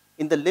vacuum,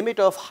 in the limit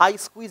of high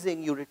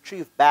squeezing, you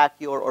retrieve back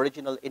your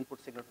original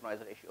input signal to noise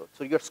ratio.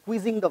 So you're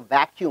squeezing the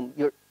vacuum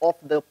of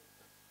the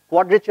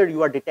quadrature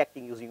you are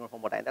detecting using your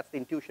homodyne. That's the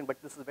intuition, but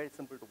this is very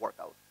simple to work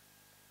out.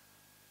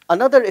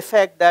 Another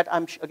effect that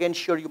I'm again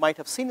sure you might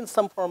have seen in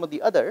some form or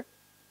the other,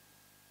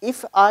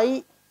 if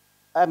I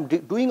am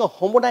doing a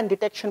homodyne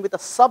detection with a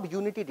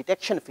sub-unity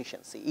detection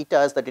efficiency,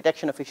 eta is the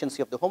detection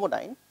efficiency of the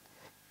homodyne,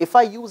 if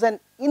I use an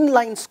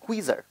inline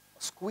squeezer,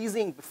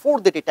 squeezing before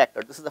the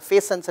detector, this is a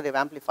phase-sensitive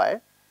amplifier,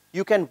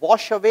 you can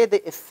wash away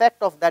the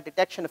effect of that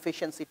detection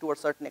efficiency to a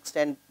certain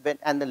extent,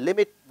 and the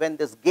limit when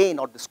this gain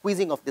or the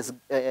squeezing of this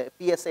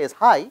PSA is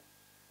high,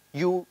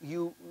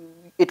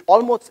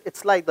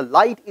 it's like the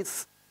light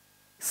is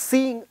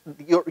seeing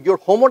your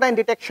homodyne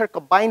detection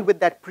combined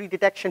with that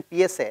pre-detection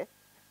PSA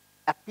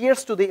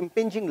appears to the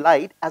impinging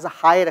light as a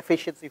higher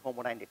efficiency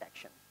homodyne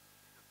detection.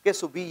 Okay,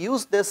 so we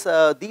use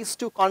these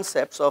two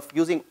concepts of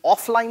using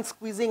offline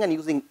squeezing and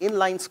using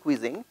inline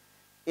squeezing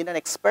in an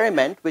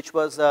experiment which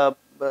was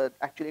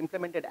actually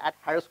implemented at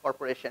Harris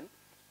Corporation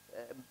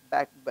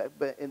and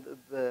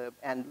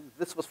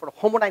this was for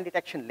homodyne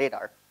detection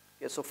LiDAR.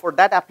 Okay, so for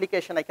that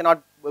application, I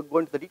cannot go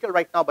into the detail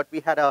right now, but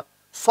we had a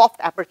soft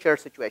aperture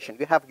situation.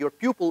 You have your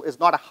pupil is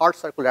not a hard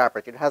circular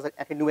aperture, it has an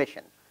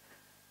attenuation.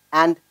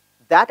 And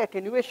that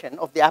attenuation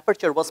of the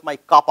aperture was my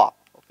kappa,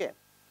 okay?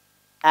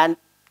 And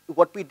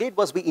what we did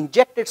was we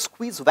injected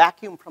squeeze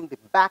vacuum from the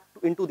back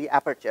into the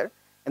aperture,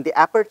 and the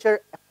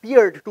aperture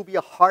appeared to be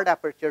a hard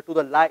aperture to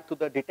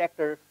the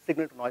detector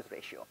signal to noise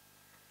ratio.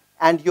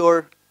 And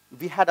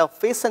we had a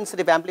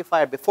phase-sensitive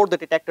amplifier before the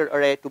detector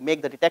array to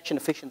make the detection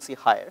efficiency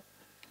higher.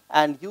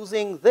 And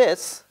using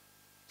this,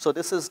 so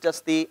this is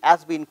just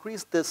as we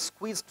increase the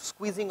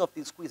squeezing of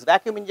the squeeze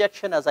vacuum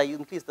injection, as I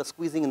increase the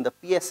squeezing in the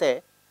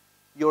PSA,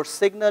 your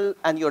signal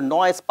and your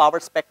noise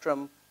power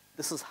spectrum,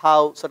 this is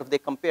how sort of they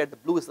compare. The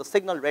blue is the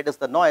signal, red is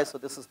the noise, so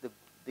this is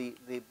the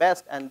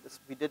best. And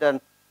we did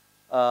a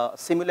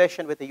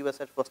simulation with the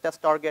US Air Force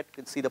test target. You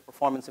can see the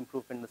performance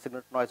improvement. The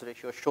signal to noise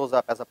ratio shows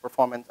up as a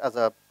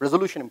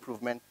resolution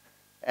improvement.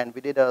 And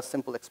we did a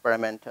simple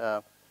experiment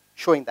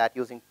showing that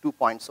using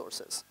 2-point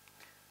sources.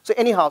 So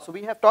anyhow, so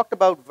we have talked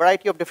about a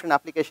variety of different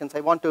applications.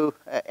 I want to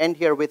end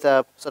here with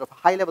a sort of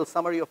high-level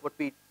summary of what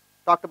we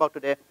talked about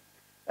today.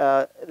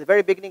 At the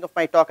very beginning of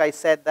my talk, I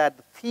said that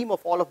the theme of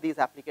all of these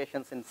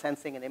applications in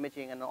sensing and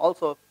imaging and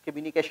also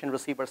communication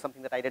receivers,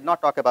 something that I did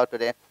not talk about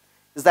today,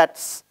 is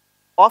that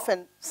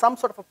often some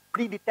sort of a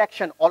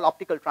pre-detection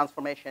all-optical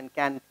transformation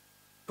can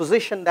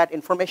position that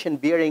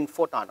information-bearing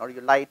photon or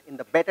your light in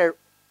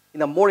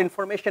a more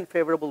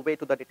information-favorable way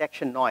to the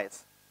detection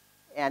noise.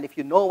 And if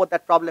you know what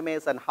that problem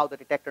is and how the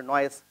detector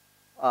noise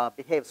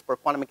behaves per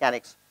quantum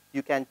mechanics,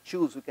 you can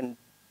choose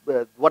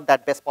what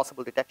that best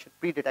possible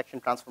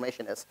pre-detection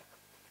transformation is.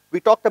 We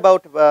talked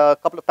about a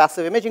couple of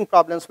passive imaging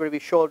problems where we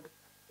showed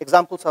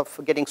examples of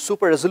getting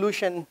super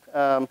resolution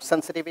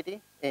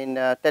sensitivity in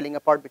telling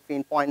apart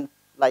between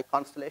point-like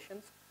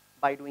constellations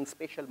by doing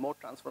spatial mode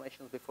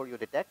transformations before you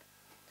detect.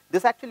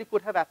 This actually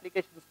could have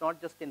applications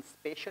not just in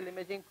spatial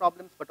imaging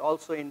problems, but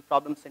also in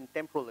problems in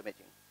temporal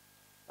imaging,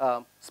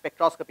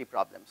 spectroscopy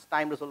problems,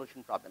 time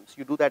resolution problems.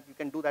 You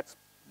can do that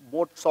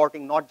mode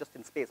sorting not just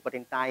in space, but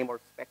in time or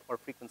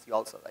frequency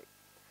also,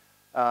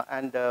 right?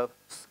 And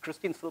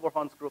Christine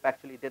Silverhorn's group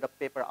actually did a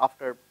paper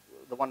after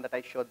the one that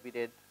I showed we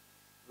did,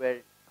 where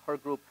her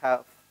group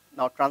have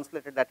now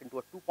translated that into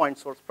a 2-point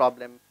source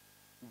problem,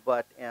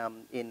 but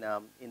in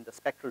the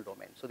spectral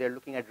domain. So they're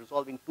looking at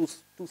resolving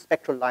two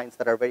spectral lines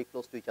that are very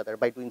close to each other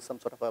by doing some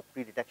sort of a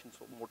pre-detection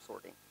mode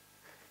sorting.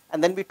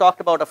 And then we talked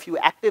about a few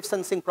active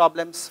sensing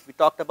problems. We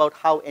talked about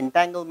how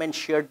entanglement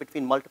shared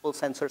between multiple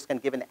sensors can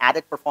give an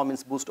added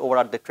performance boost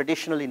over the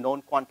traditionally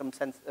known quantum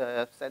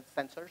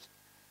sensors.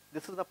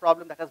 This is a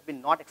problem that has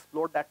been not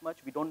explored that much.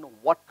 We don't know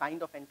what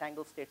kind of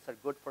entangled states are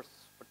good for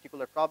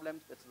particular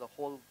problems. This is a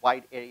whole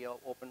wide area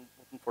open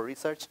for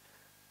research.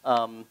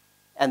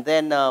 And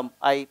then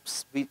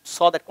we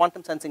saw that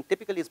quantum sensing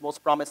typically is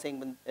most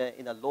promising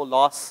in a low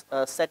loss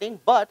setting.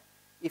 But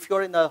if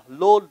you're in a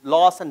low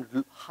loss and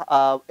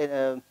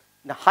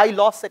in a high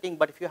loss setting,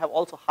 but if you have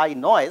also high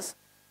noise,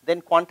 then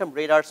quantum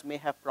radars may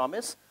have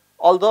promise.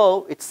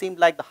 Although it seemed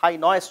like the high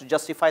noise to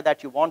justify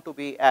that you want to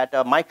be at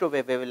a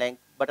microwave wavelength,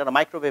 but at a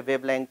microwave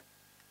wavelength,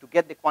 to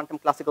get the quantum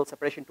classical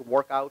separation to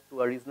work out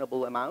to a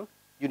reasonable amount,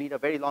 you need a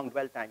very long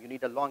dwell time. You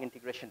need a long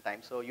integration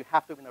time. So you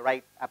have to be in the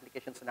right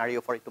application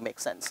scenario for it to make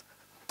sense.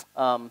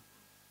 And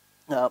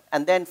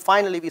then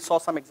finally, we saw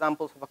some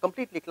examples of a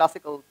completely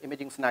classical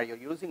imaging scenario.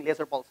 You're using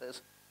laser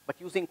pulses, but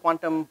using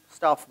quantum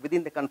stuff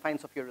within the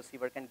confines of your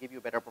receiver can give you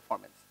better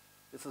performance.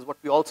 This is what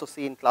we also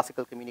see in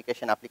classical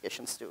communication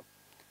applications too.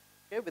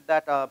 Okay, with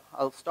that,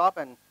 I'll stop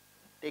and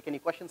take any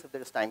questions if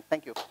there is time.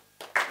 Thank you.